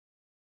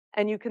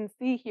 And you can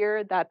see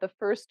here that the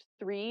first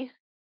 3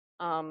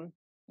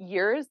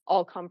 years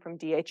all come from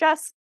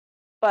DHS,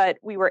 but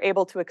we were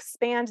able to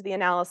expand the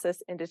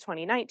analysis into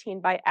 2019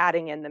 by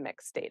adding in the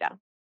MICS data,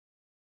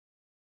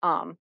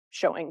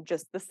 showing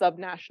just the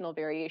subnational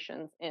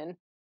variations in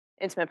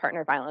intimate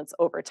partner violence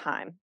over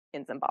time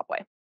in Zimbabwe.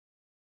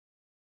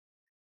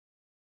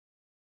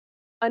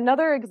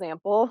 Another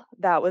example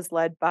that was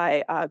led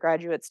by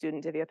graduate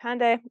student Divya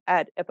Pandey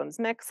at IPUMS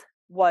MICS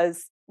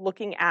was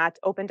looking at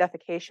open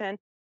defecation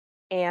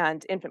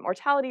and infant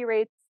mortality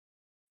rates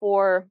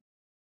for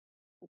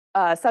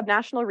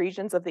subnational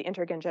regions of the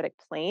Intergangetic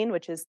Plain,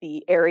 which is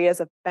the areas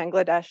of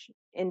Bangladesh,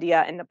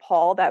 India, and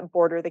Nepal that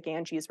border the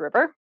Ganges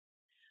River.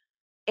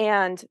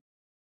 And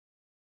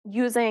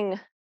using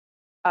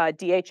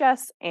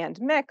DHS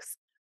and MICS,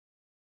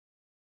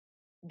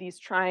 these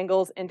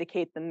triangles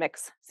indicate the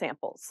MICS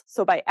samples.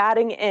 So by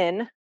adding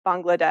in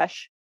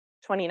Bangladesh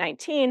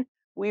 2019,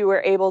 we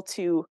were able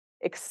to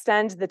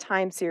extend the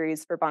time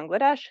series for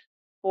Bangladesh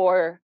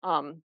for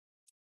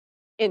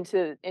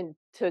to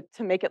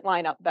make it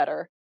line up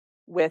better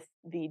with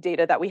the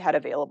data that we had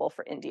available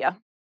for India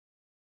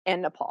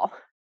and Nepal.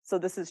 So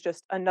this is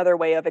just another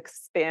way of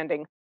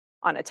expanding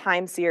on a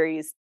time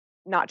series,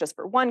 not just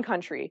for one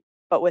country,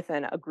 but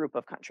within a group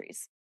of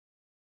countries.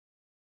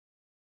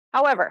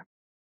 However,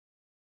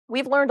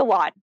 we've learned a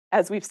lot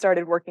as we've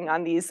started working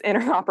on these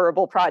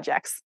interoperable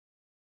projects.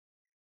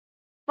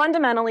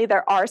 Fundamentally,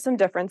 there are some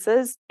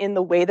differences in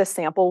the way the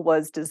sample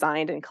was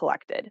designed and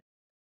collected.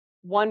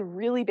 One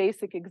really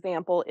basic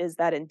example is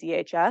that in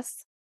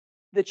DHS,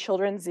 the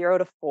children 0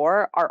 to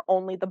 4 are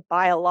only the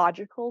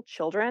biological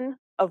children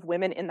of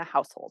women in the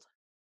household,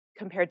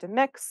 compared to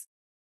MICS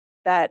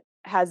that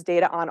has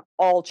data on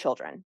all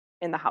children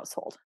in the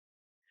household.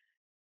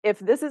 If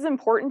this is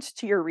important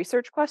to your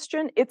research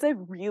question, it's a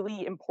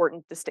really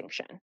important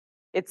distinction.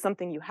 It's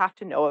something you have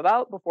to know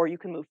about before you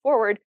can move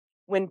forward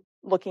when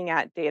looking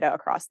at data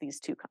across these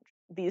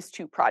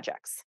two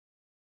projects.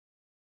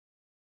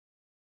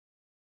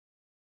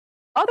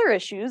 Other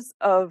issues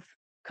of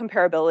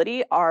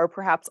comparability are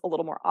perhaps a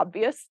little more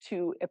obvious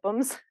to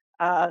IPUMS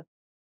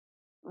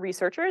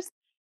researchers.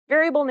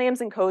 Variable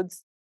names and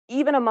codes,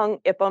 even among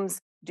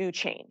IPUMS, do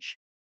change.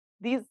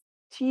 These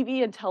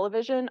TV and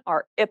television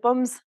are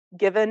IPUMS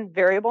given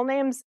variable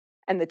names,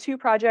 and the 2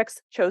 projects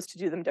chose to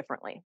do them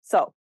differently.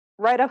 So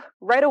right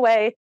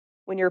away,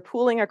 when you're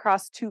pooling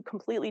across 2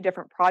 completely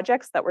different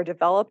projects that were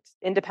developed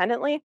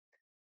independently,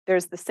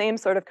 there's the same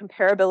sort of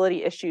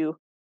comparability issue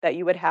that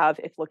you would have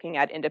if looking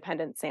at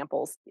independent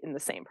samples in the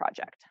same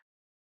project.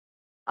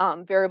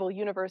 Variable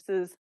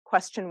universes,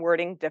 question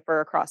wording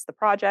differ across the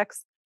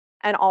projects,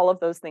 and all of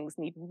those things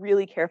need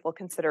really careful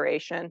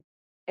consideration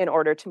in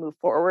order to move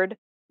forward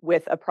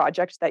with a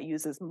project that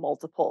uses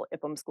multiple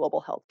IPUMS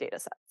Global Health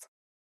datasets.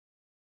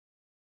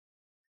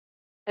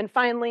 And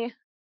finally,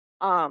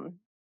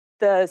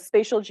 the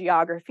spatial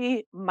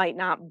geography might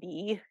not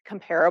be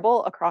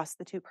comparable across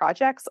the 2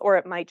 projects, or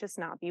it might just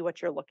not be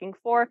what you're looking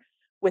for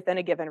within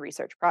a given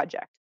research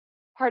project.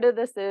 Part of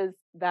this is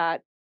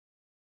that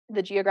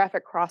the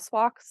geographic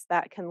crosswalks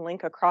that can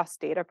link across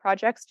data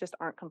projects just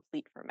aren't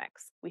complete for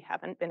MICS. We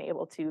haven't been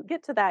able to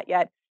get to that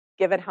yet,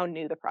 given how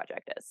new the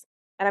project is.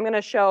 And I'm going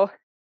to show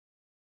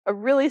a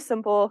really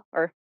simple,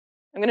 or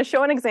I'm going to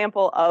show an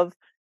example of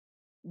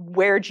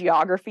where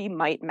geography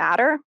might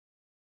matter.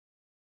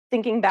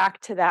 Thinking back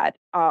to that,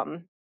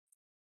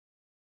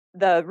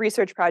 the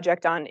research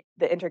project on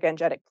the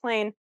intergangetic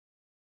plain,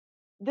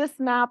 this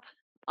map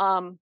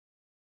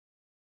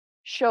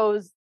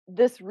shows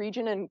this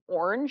region in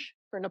orange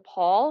for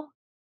Nepal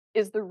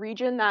is the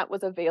region that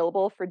was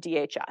available for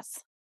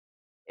DHS.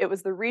 It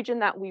was the region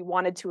that we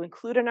wanted to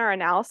include in our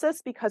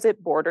analysis because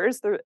it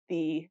borders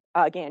the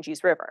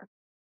Ganges River.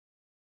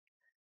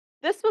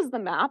 This was the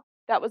map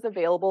that was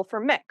available for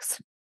MICS.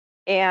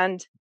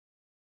 And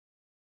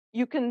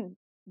you can,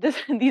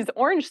 these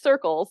orange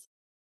circles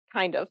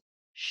kind of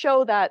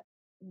show that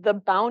the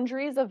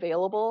boundaries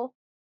available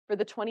for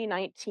the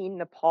 2019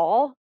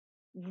 Nepal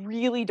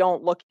really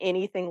don't look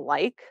anything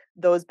like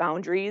those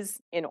boundaries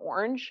in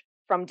orange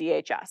from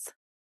DHS.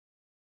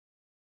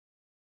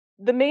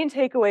 The main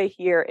takeaway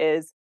here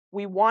is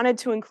we wanted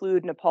to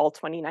include Nepal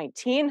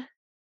 2019,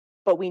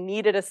 but we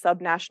needed a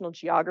subnational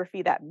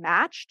geography that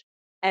matched,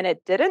 and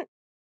it didn't.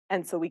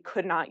 And so we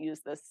could not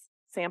use this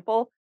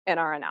sample in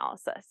our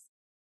analysis.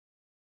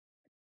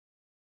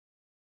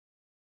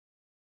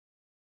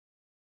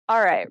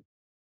 All right,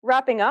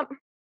 wrapping up,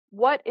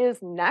 what is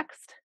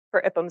next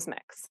for IPUMS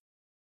MICS?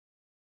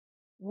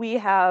 We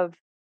have,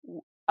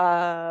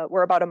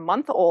 we're about a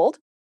month old.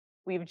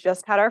 We've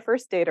just had our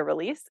first data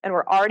release, and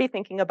we're already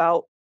thinking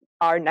about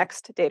our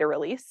next data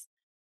release.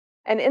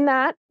 And in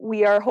that,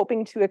 we are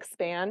hoping to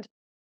expand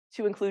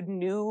to include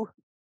new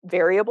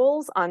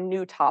variables on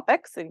new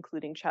topics,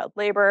 including child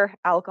labor,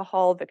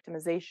 alcohol,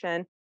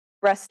 victimization,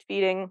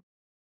 breastfeeding,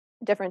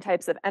 different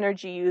types of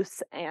energy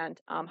use, and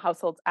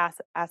households,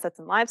 assets,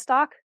 and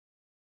livestock.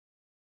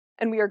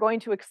 And we are going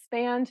to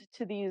expand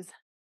to these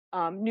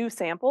new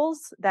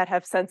samples that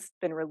have since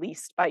been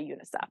released by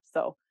UNICEF.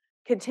 So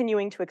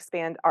continuing to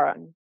expand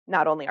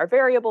not only our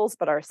variables,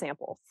 but our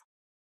samples.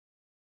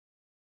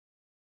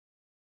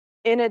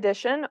 In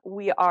addition,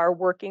 we are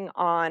working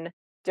on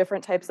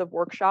different types of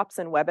workshops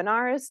and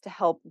webinars to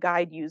help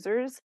guide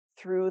users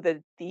through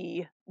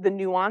the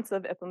nuance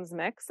of IPUMS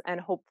MICS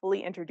and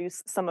hopefully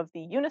introduce some of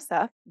the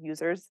UNICEF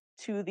users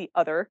to the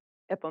other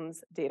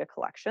IPUMS data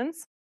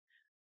collections.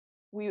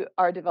 We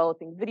are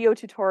developing video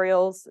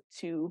tutorials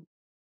to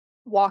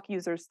walk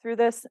users through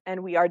this,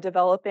 and we are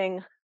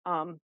developing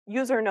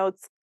user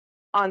notes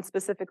on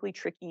specifically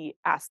tricky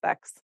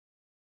aspects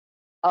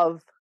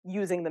of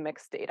using the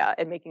MICS data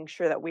and making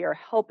sure that we are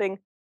helping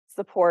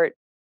support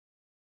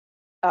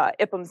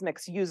IPUMS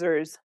MICS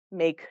users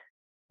make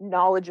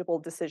knowledgeable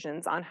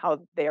decisions on how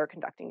they are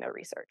conducting their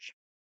research.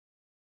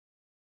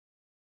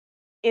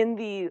 In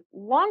the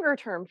longer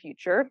term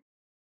future,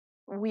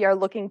 we are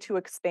looking to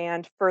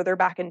expand further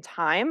back in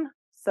time.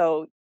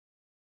 So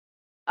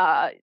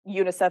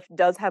UNICEF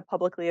does have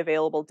publicly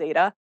available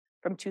data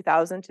from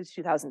 2000 to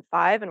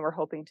 2005, and we're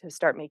hoping to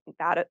start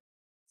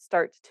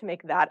to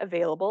make that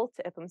available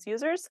to IPUMS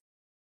users.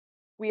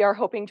 We are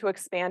hoping to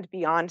expand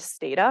beyond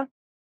Stata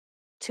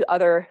to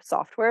other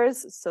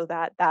softwares so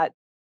that that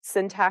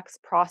syntax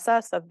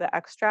process of the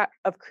extract,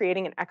 of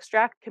creating an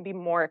extract, can be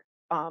more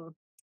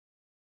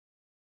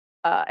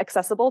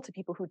accessible to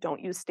people who don't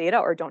use Stata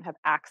or don't have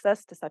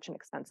access to such an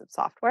expensive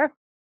software.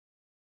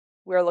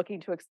 We're looking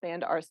to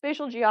expand our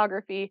spatial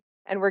geography,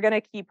 and we're going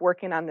to keep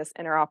working on this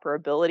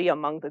interoperability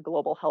among the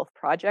global health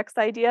projects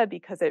idea,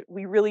 because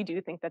we really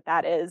do think that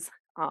that is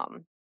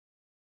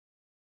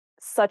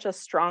such a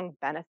strong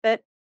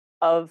benefit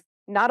of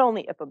not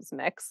only IPUMS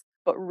MICS,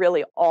 but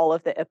really all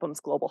of the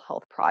IPUMS Global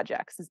Health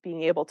projects, is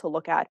being able to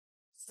look at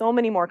so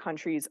many more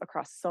countries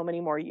across so many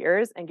more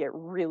years and get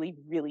really,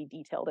 really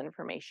detailed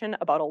information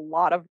about a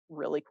lot of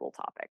really cool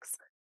topics.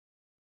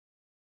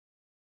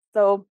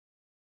 So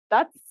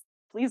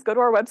please go to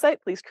our website,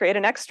 please create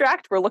an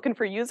extract. We're looking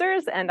for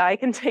users, and I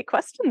can take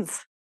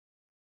questions.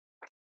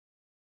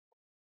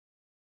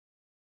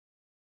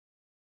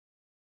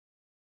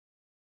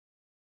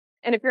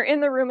 And if you're in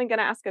the room and going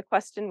to ask a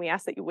question, we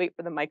ask that you wait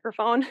for the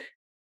microphone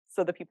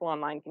so the people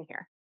online can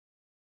hear.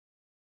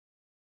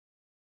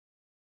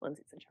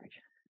 Lindsay's in charge.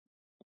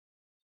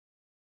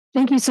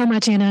 Thank you so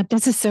much, Anna.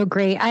 This is so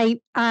great.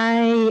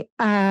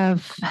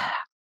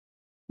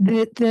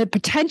 The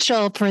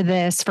potential for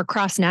this for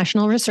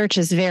cross-national research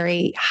is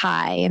very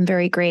high and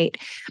very great.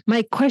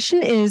 My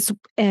question is,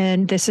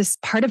 and this is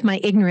part of my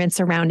ignorance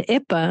around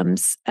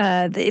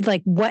IPUMS,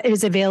 like what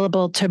is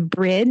available to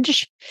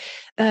bridge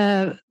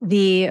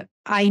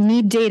I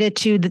need data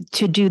to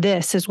do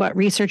this is what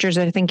researchers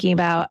are thinking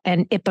about,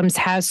 and IPUMS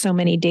has so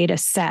many data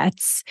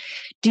sets.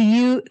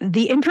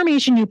 The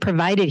information you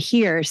provided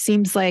here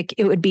seems like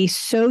it would be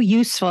so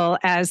useful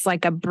as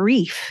like a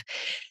brief,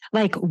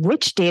 like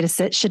which data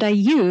set should I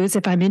use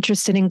if I'm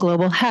interested in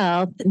global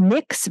health,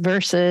 MICS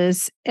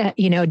versus,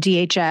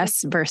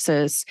 DHS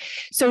versus.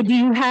 So do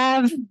you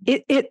have,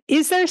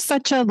 is there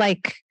such a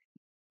like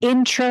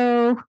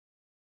intro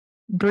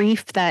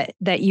brief that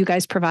you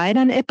guys provide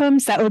on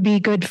IPUMS that would be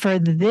good for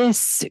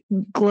this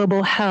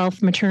global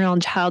health, maternal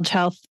and child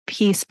health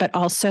piece, but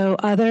also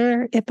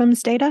other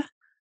IPUMS data?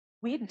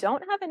 We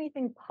don't have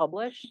anything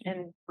published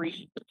in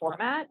brief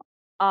format.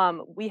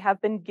 We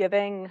have been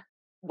giving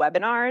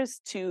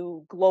webinars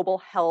to global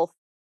health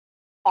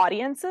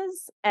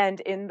audiences, and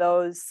in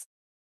those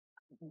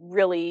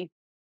really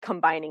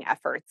combining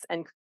efforts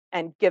and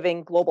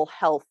giving global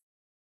health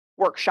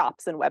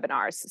workshops and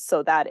webinars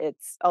so that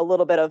it's a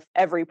little bit of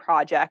every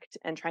project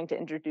and trying to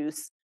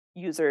introduce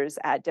users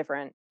at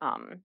different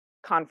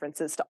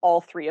conferences to all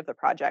three of the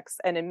projects.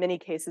 And in many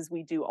cases,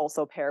 we do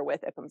also pair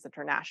with IPUMS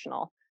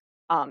International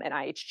and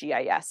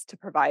IHGIS to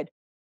provide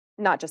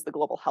not just the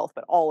global health,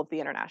 but all of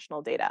the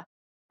international data.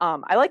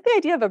 I like the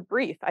idea of a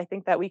brief. I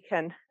think that we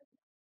can.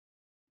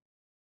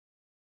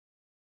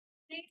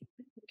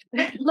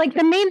 Like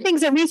the main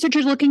things that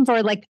researchers are looking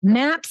for, like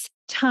maps,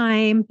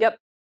 time, Yep.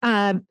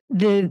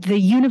 The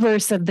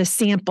universe of the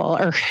sample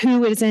or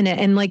who is in it.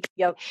 And like,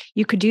 Yep.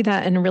 You could do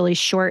that in a really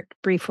short,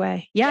 brief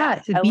way.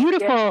 Yeah, I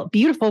beautiful,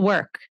 beautiful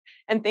work.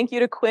 And thank you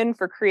to Quinn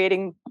for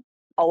creating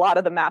a lot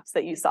of the maps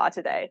that you saw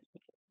today.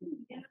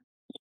 Yeah.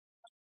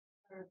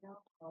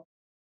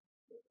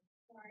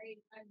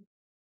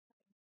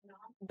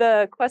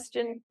 The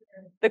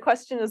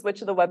question is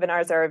which of the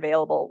webinars are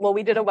available. Well,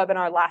 we did a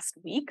webinar last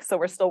week, so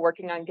we're still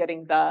working on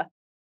getting the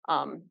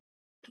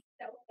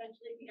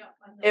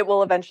it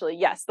will eventually,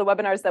 yes. The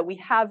webinars that we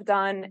have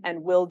done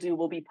and will do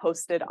will be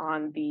posted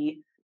on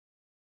the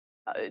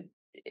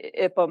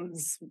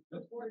IPUMS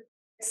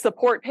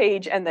support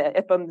page and the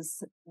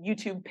IPUMS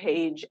YouTube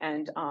page,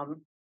 and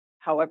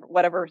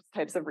whatever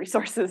types of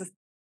resources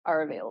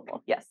are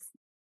available. Yes,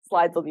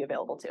 slides will be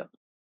available too.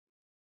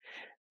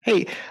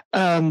 Hey,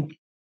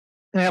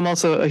 I'm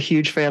also a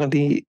huge fan of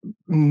the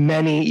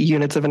many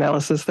units of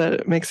analysis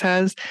that MICS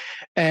has.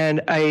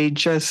 And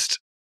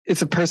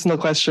it's a personal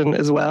question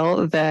as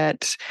well,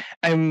 that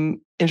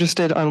I'm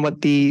interested on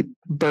what the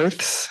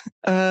births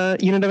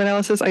unit of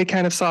analysis, I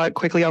kind of saw it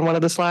quickly on one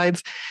of the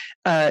slides.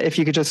 If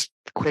you could just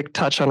quick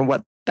touch on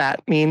what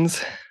that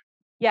means.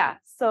 Yeah,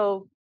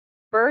 so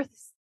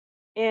births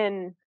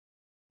in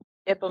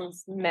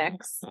IPUMS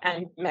MICS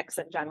and MICS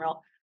in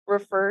general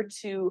refer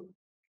to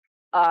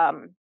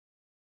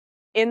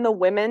in the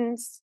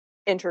women's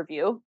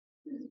interview,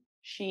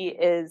 she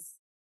is,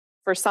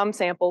 for some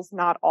samples,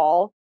 not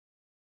all,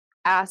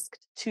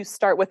 asked to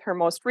start with her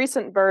most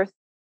recent birth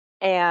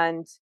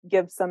and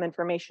give some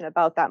information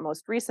about that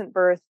most recent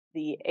birth,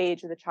 the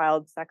age of the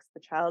child, sex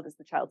of the child, is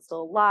the child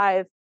still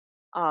alive,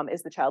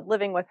 is the child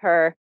living with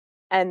her,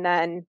 and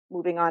then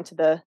moving on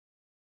to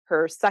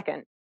her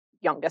second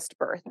youngest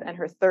birth and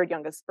her third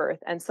youngest birth.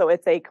 And so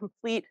it's a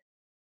complete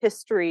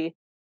history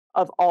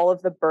of all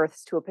of the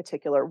births to a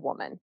particular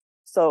woman.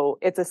 So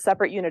it's a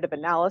separate unit of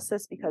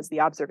analysis because the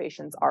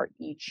observations are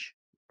each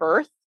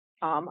birth,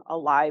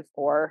 alive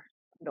or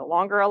no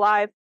longer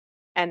alive.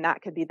 And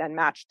that could be then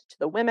matched to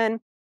the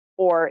women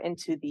or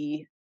into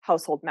the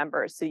household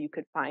members. So you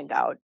could find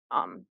out,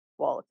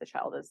 well, if the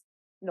child is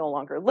no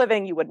longer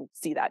living, you wouldn't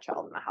see that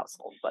child in the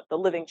household. But the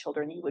living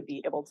children, you would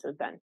be able to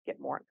then get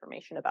more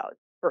information about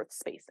birth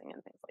spacing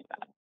and things like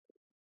that.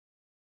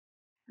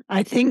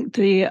 I think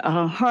the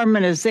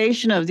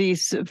harmonization of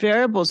these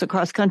variables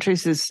across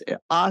countries is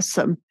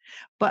awesome.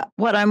 But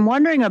what I'm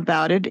wondering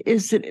about it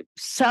is that it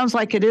sounds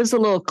like it is a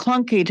little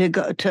clunky to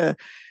go to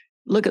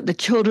look at the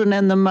children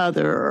and the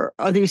mother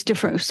or these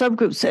different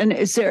subgroups. And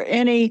is there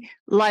any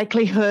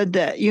likelihood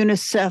that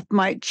UNICEF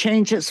might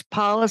change its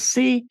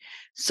policy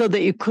so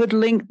that you could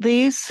link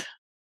these?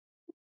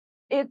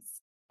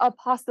 It's a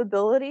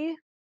possibility.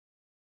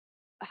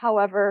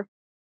 However,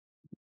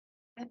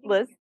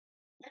 Liz?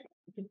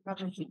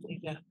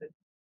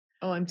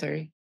 Oh, I'm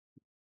sorry.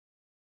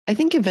 I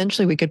think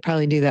eventually we could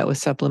probably do that with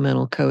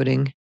supplemental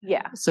coding.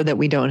 Yeah. So that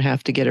we don't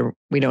have to get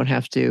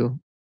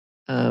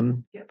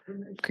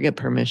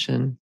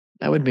permission.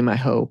 That would be my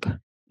hope.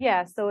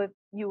 Yeah. So if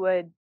you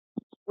would,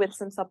 with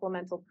some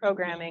supplemental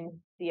programming,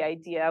 the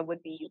idea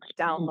would be you could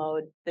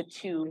download the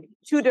two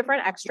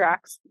different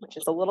extracts, which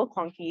is a little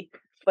clunky,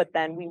 but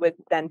then we would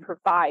then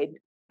provide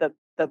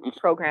the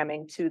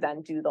programming to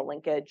then do the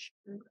linkage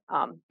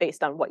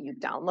based on what you've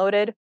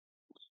downloaded.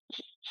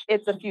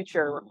 It's a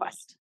future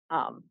request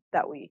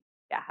that we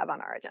have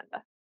on our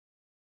agenda.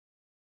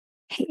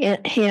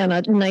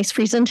 Hannah, nice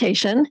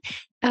presentation.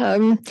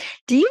 Have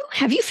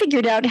you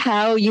figured out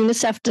how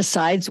UNICEF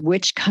decides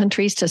which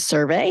countries to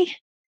survey?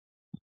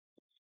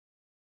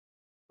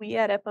 We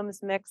at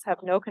IPUMS MICS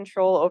have no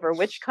control over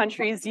which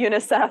countries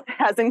UNICEF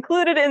has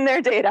included in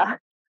their data,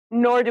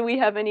 nor do we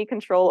have any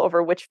control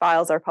over which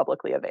files are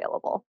publicly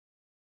available.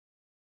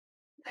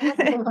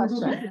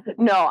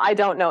 No, I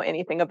don't know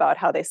anything about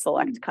how they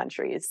select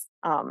countries.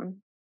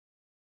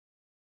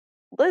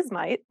 Liz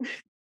might.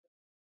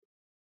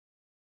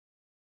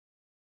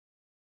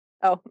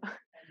 Oh, a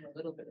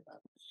little bit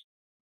about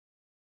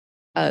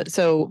it.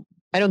 So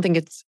I don't think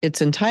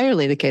it's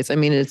entirely the case. I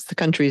mean, it's the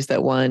countries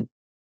that want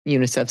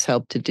UNICEF's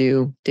help to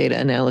do data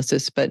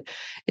analysis, but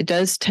it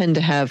does tend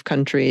to have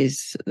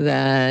countries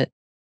that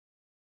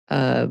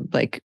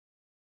like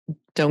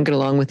don't get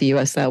along with the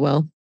US that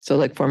well. So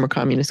like former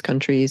communist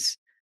countries,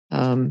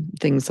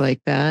 things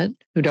like that,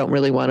 who don't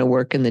really want to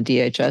work in the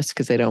DHS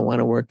because they don't want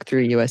to work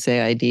through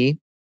USAID.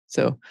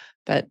 So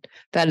that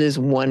is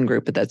one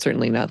group, but that's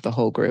certainly not the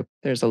whole group.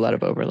 There's a lot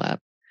of overlap.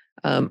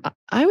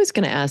 I was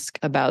going to ask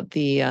about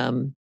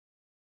the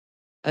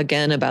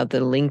again about the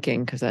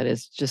linking, because that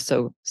is just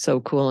so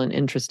cool and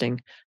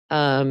interesting.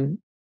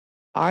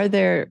 Are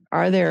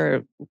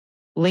there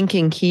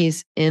linking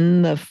keys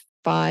in the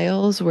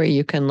files where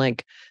you can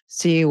like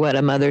see what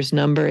a mother's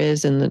number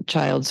is in the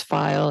child's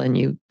file,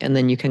 and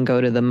then you can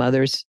go to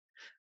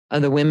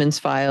the women's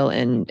file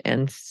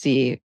and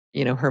see,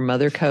 her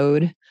mother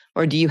code?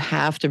 Or do you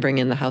have to bring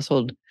in the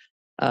household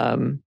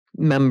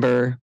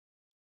member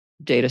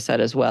data set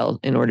as well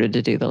in order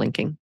to do the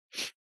linking?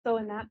 So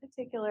in that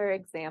particular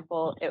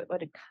example, it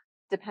would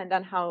depend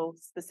on how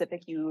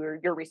specific your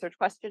research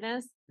question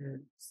is.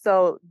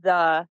 So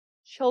the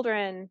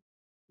children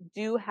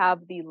do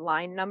have the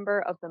line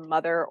number of the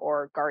mother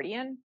or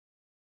guardian,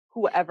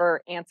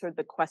 whoever answered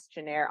the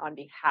questionnaire on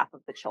behalf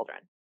of the children.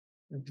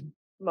 Mm-hmm.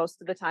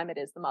 Most of the time it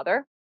is the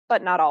mother,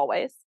 but not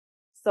always.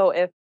 So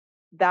if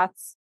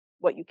that's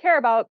what you care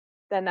about,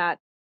 then that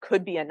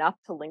could be enough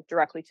to link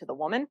directly to the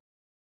woman.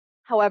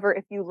 However,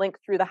 if you link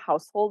through the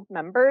household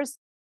members,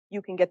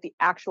 you can get the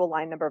actual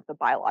line number of the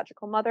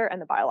biological mother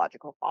and the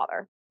biological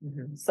father.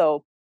 Mm-hmm.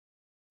 So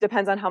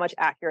depends on how much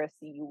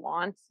accuracy you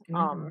want.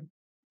 Mm-hmm.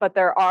 But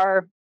there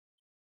are,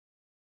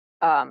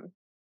 and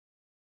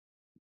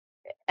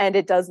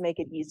it does make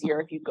it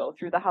easier if you go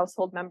through the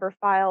household member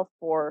file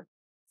for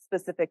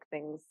specific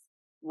things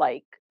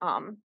like,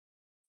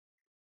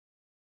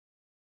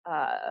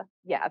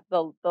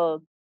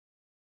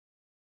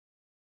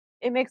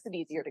 it makes it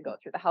easier to go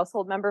through the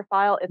household member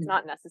file. It's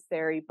not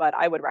necessary, but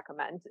I would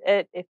recommend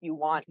it if you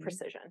want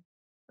precision.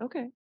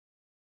 Okay. Good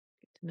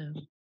to know.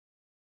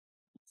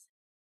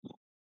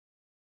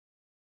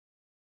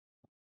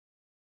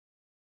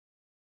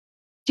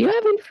 Do you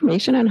have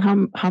information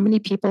on how many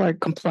people are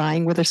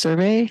complying with a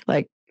survey?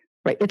 Like,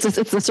 right, it's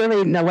a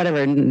survey, no,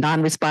 whatever,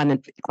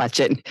 non-respondent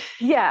question.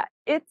 Yeah,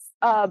 it's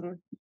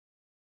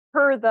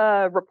per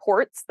the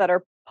reports that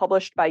are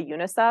published by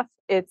UNICEF,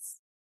 it's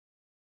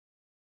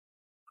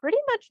pretty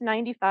much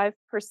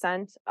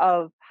 95%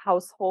 of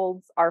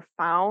households are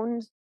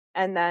found.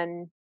 And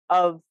then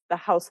of the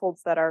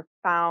households that are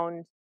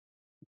found,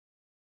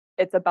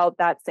 it's about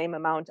that same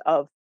amount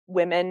of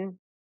women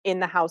in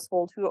the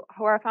household who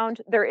are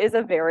found. There is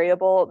a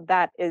variable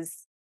that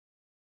is,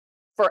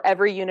 for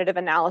every unit of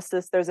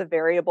analysis, there's a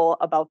variable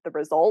about the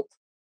result.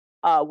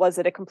 Was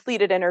it a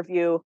completed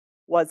interview?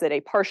 Was it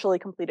a partially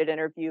completed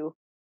interview?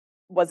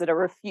 Was it a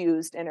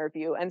refused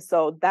interview? And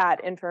so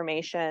that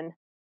information,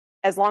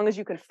 as long as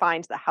you can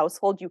find the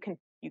household, you can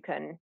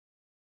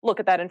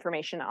look at that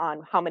information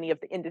on how many of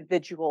the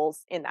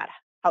individuals in that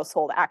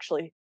household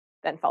actually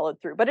then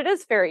followed through. But it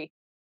is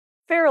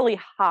fairly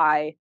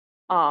high,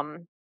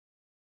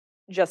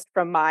 just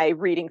from my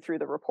reading through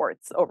the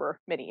reports over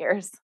many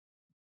years.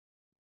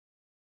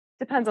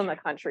 Depends on the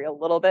country a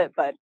little bit,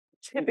 but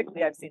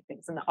typically I've seen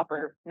things in the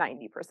upper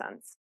 90%.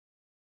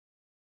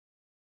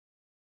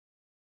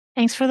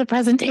 Thanks for the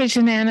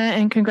presentation, Anna,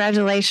 and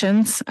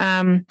congratulations.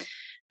 I'm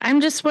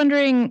just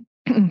wondering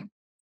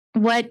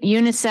what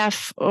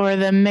UNICEF or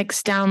the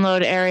MICS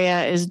download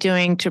area is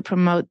doing to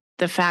promote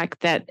the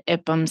fact that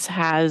IPUMS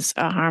has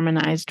a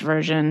harmonized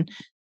version,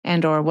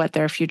 and or what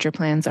their future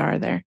plans are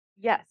there.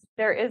 Yes,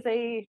 there is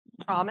a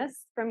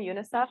promise from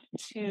UNICEF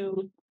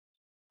to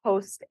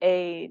post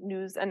a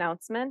news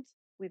announcement.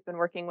 We've been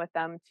working with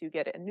them to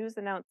get a news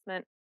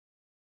announcement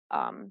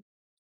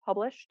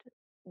published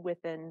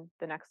within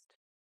the next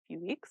few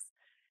weeks.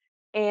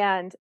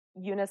 And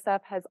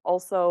UNICEF is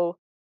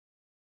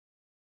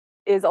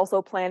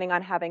also planning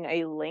on having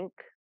a link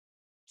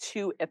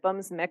to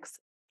IPUMS MICS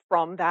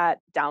from that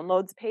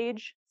downloads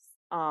page,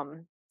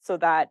 so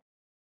that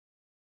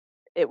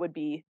it would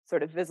be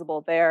sort of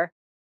visible there.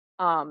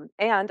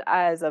 And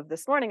as of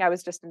this morning, I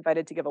was just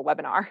invited to give a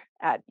webinar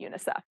at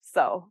UNICEF.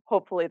 So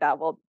hopefully that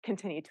will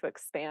continue to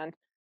expand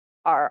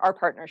our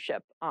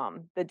partnership.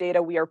 The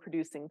data we are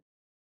producing,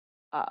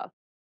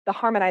 the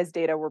harmonized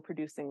data we're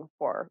producing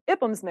for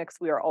IPUMS MICS,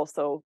 we are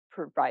also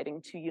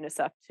providing to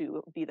UNICEF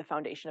to be the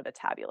foundation of a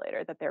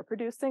tabulator that they're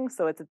producing.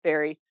 So it's a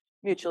very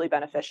mutually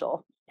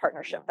beneficial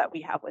partnership that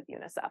we have with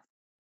UNICEF.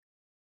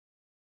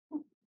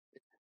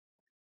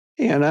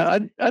 And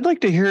I'd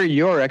like to hear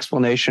your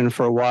explanation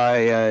for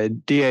why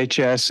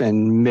DHS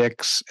and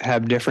MICS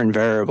have different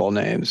variable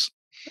names.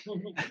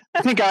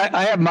 I think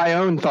I have my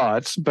own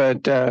thoughts,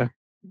 but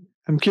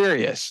I'm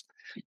curious.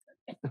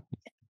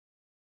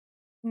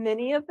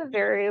 Many of the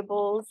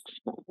variables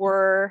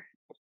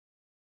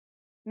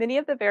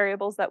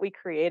that we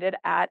created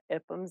at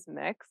IPUMS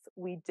MICS,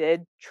 we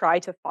did try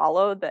to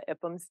follow the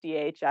IPUMS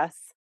DHS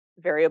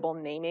variable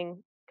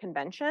naming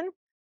convention.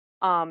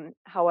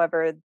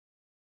 However,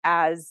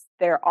 as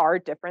there are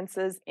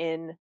differences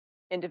in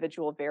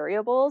individual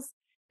variables,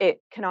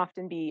 it can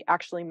often be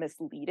actually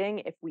misleading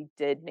if we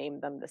did name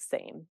them the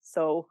same.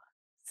 So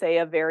say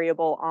a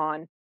variable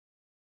on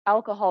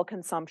alcohol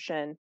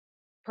consumption,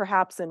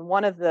 perhaps in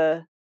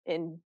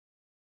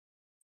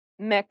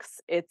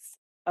MICS, it's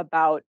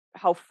about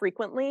how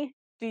frequently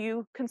do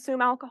you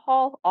consume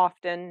alcohol?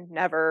 Often,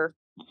 never,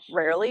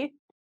 rarely.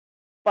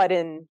 But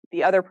in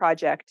the other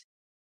project,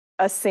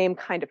 a same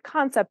kind of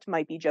concept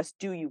might be just,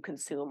 do you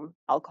consume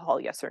alcohol,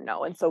 yes or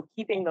no? And so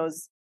keeping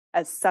those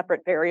as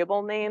separate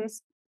variable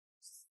names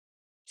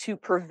to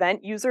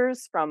prevent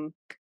users from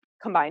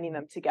combining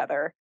them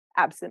together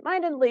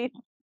absentmindedly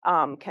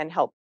can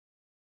help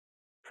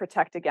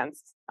protect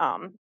against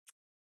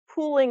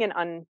pooling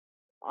in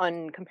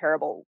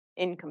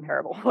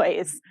incomparable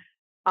ways.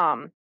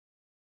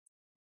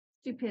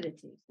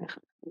 Stupidity.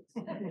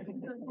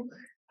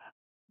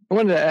 I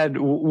wanted to add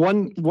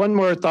one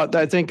more thought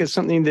that I think is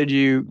something that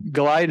you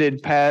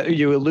glided past,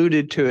 you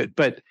alluded to it,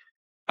 but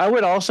I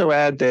would also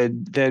add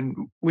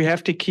that we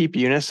have to keep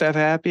UNICEF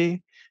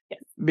happy,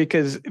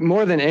 because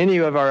more than any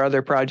of our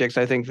other projects,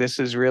 I think this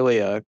is really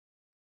a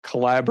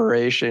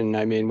collaboration.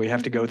 I mean, we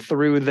have to go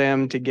through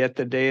them to get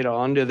the data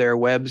onto their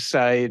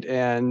website,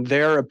 and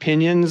their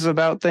opinions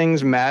about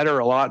things matter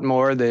a lot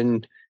more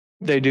than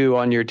they do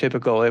on your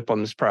typical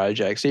IPUMS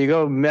project. So you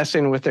go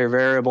messing with their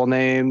variable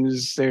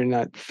names, they're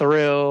not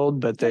thrilled,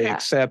 but they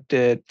accept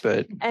it.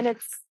 And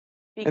it's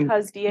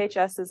because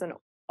DHS is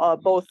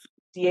both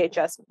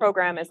DHS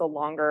program is a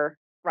longer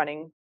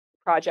running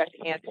project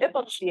and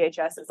IPUMS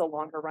DHS is a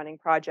longer running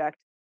project.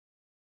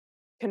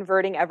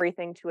 Converting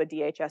everything to a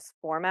DHS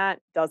format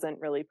doesn't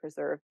really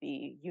preserve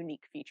the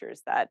unique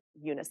features that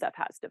UNICEF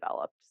has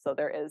developed. So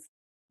there is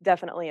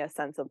definitely a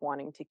sense of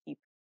wanting to keep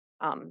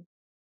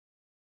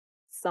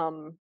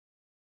some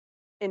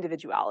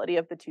individuality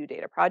of the two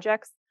data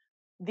projects.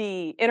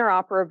 The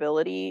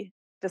interoperability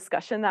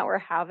discussion that we're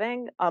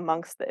having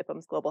amongst the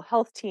IPUMS Global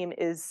Health team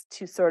is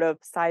to sort of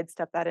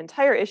sidestep that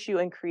entire issue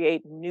and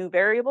create new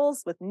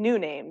variables with new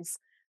names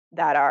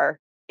that are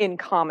in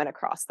common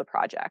across the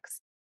projects.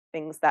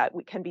 Things that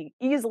can be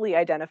easily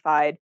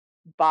identified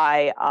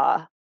by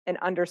an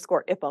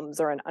underscore IPUMS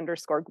or an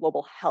underscore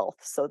global health,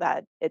 so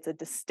that it's a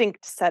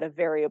distinct set of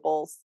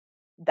variables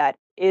that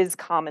is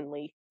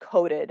commonly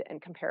coded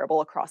and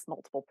comparable across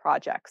multiple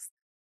projects,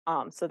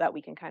 so that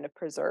we can kind of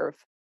preserve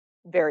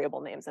variable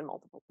names in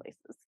multiple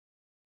places.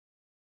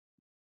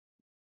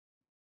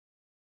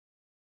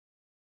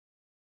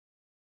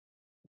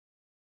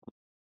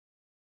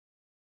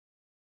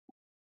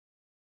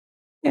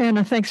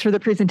 Anna, thanks for the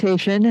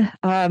presentation.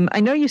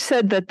 I know you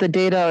said that the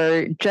data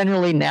are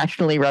generally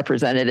nationally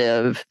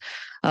representative,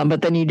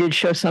 but then you did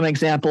show some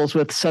examples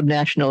with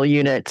subnational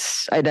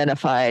units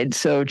identified.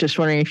 So just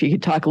wondering if you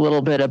could talk a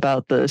little bit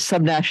about the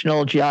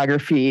subnational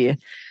geography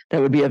that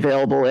would be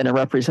available in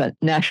a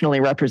nationally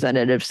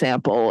representative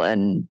sample,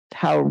 and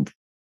how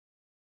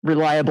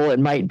reliable it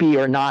might be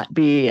or not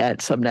be at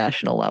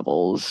subnational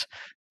levels.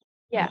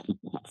 Yeah.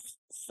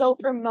 So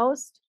for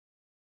most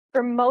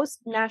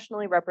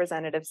nationally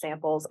representative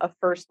samples, a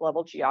first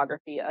level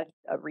geography, a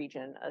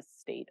region, a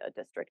state, a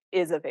district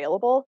is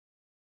available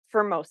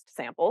for most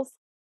samples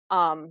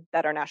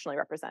that are nationally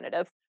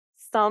representative.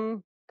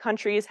 Some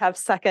countries have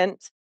second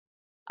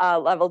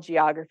level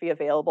geography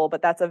available,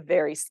 but that's a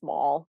very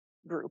small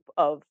group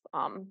of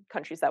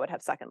countries that would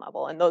have second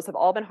level. And those have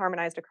all been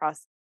harmonized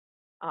across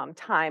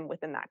time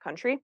within that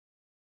country.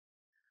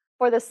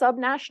 For the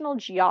subnational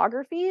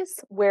geographies,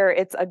 where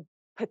it's a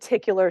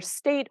particular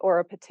state or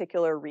a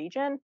particular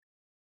region,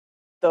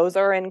 those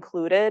are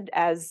included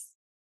as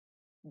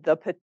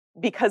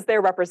because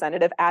they're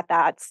representative at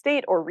that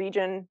state or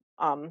region.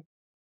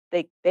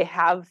 They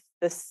have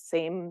the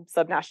same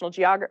subnational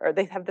geography, or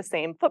they have the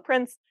same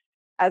footprints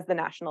as the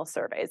national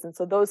surveys, and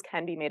so those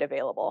can be made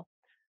available.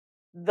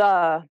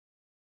 The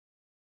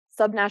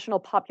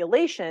subnational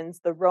populations,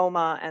 the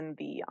Roma and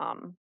the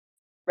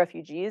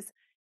refugees,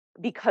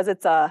 because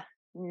it's a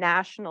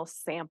national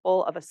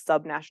sample of a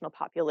subnational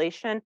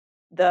population,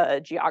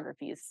 the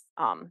geographies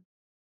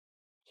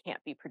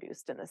can't be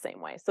produced in the same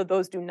way. So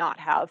those do not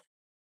have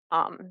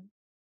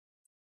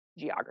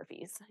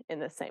geographies in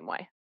the same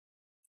way.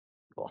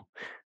 Cool.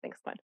 Thanks,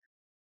 Gwen.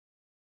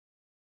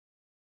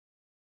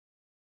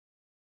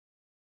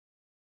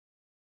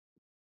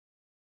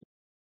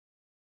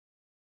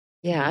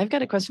 Yeah, I've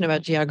got a question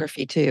about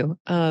geography too.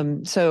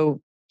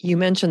 So you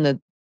mentioned that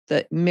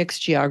the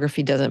mixed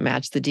geography doesn't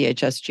match the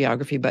DHS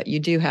geography, but you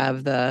do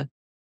have the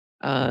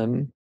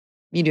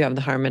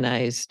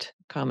harmonized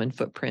common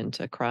footprint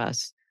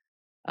across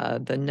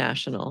the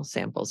national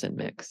samples in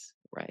MICS,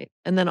 right?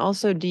 And then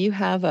also, do you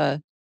have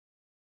a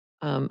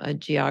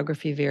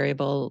geography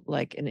variable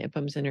like in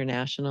IPUMS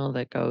International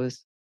that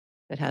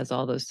has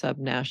all those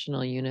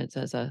subnational units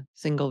as a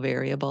single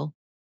variable?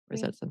 Or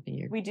is that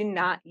something we do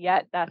not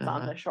yet? That's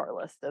on the short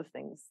list of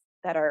things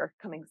that are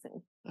coming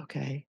soon.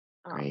 Okay,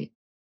 great.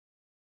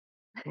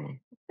 Cool.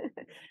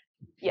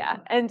 Yeah,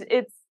 and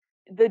it's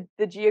the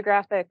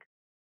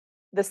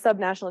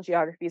subnational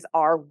geographies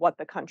are what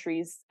the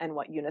countries and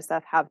what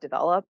UNICEF have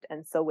developed,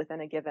 and so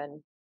within a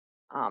given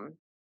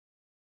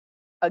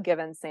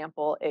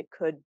sample, it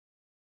could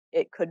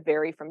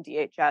vary from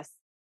DHS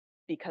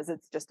because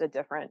it's just a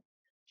different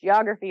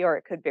geography, or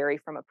it could vary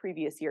from a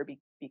previous year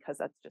because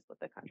that's just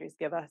what the countries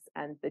give us.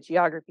 And the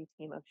geography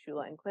team of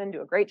Shula and Quinn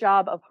do a great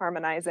job of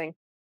harmonizing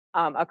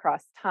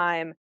across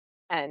time.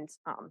 And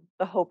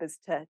the hope is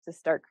to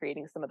start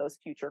creating some of those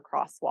future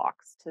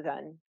crosswalks to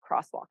then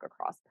crosswalk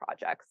across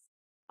projects.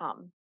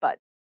 But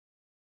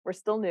we're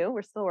still new.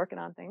 We're still working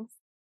on things.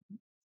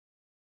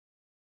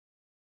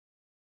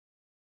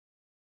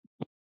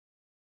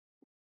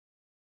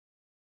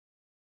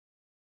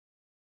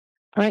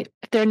 All right.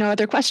 If there are no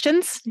other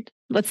questions,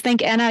 let's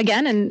thank Anna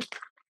again.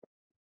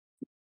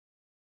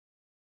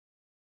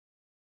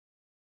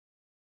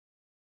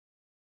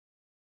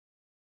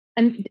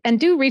 And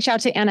do reach out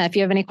to Anna if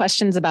you have any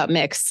questions about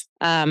MICS.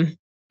 I've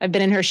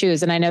been in her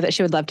shoes and I know that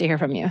she would love to hear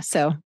from you.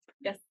 So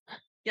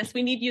yes,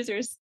 we need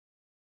users.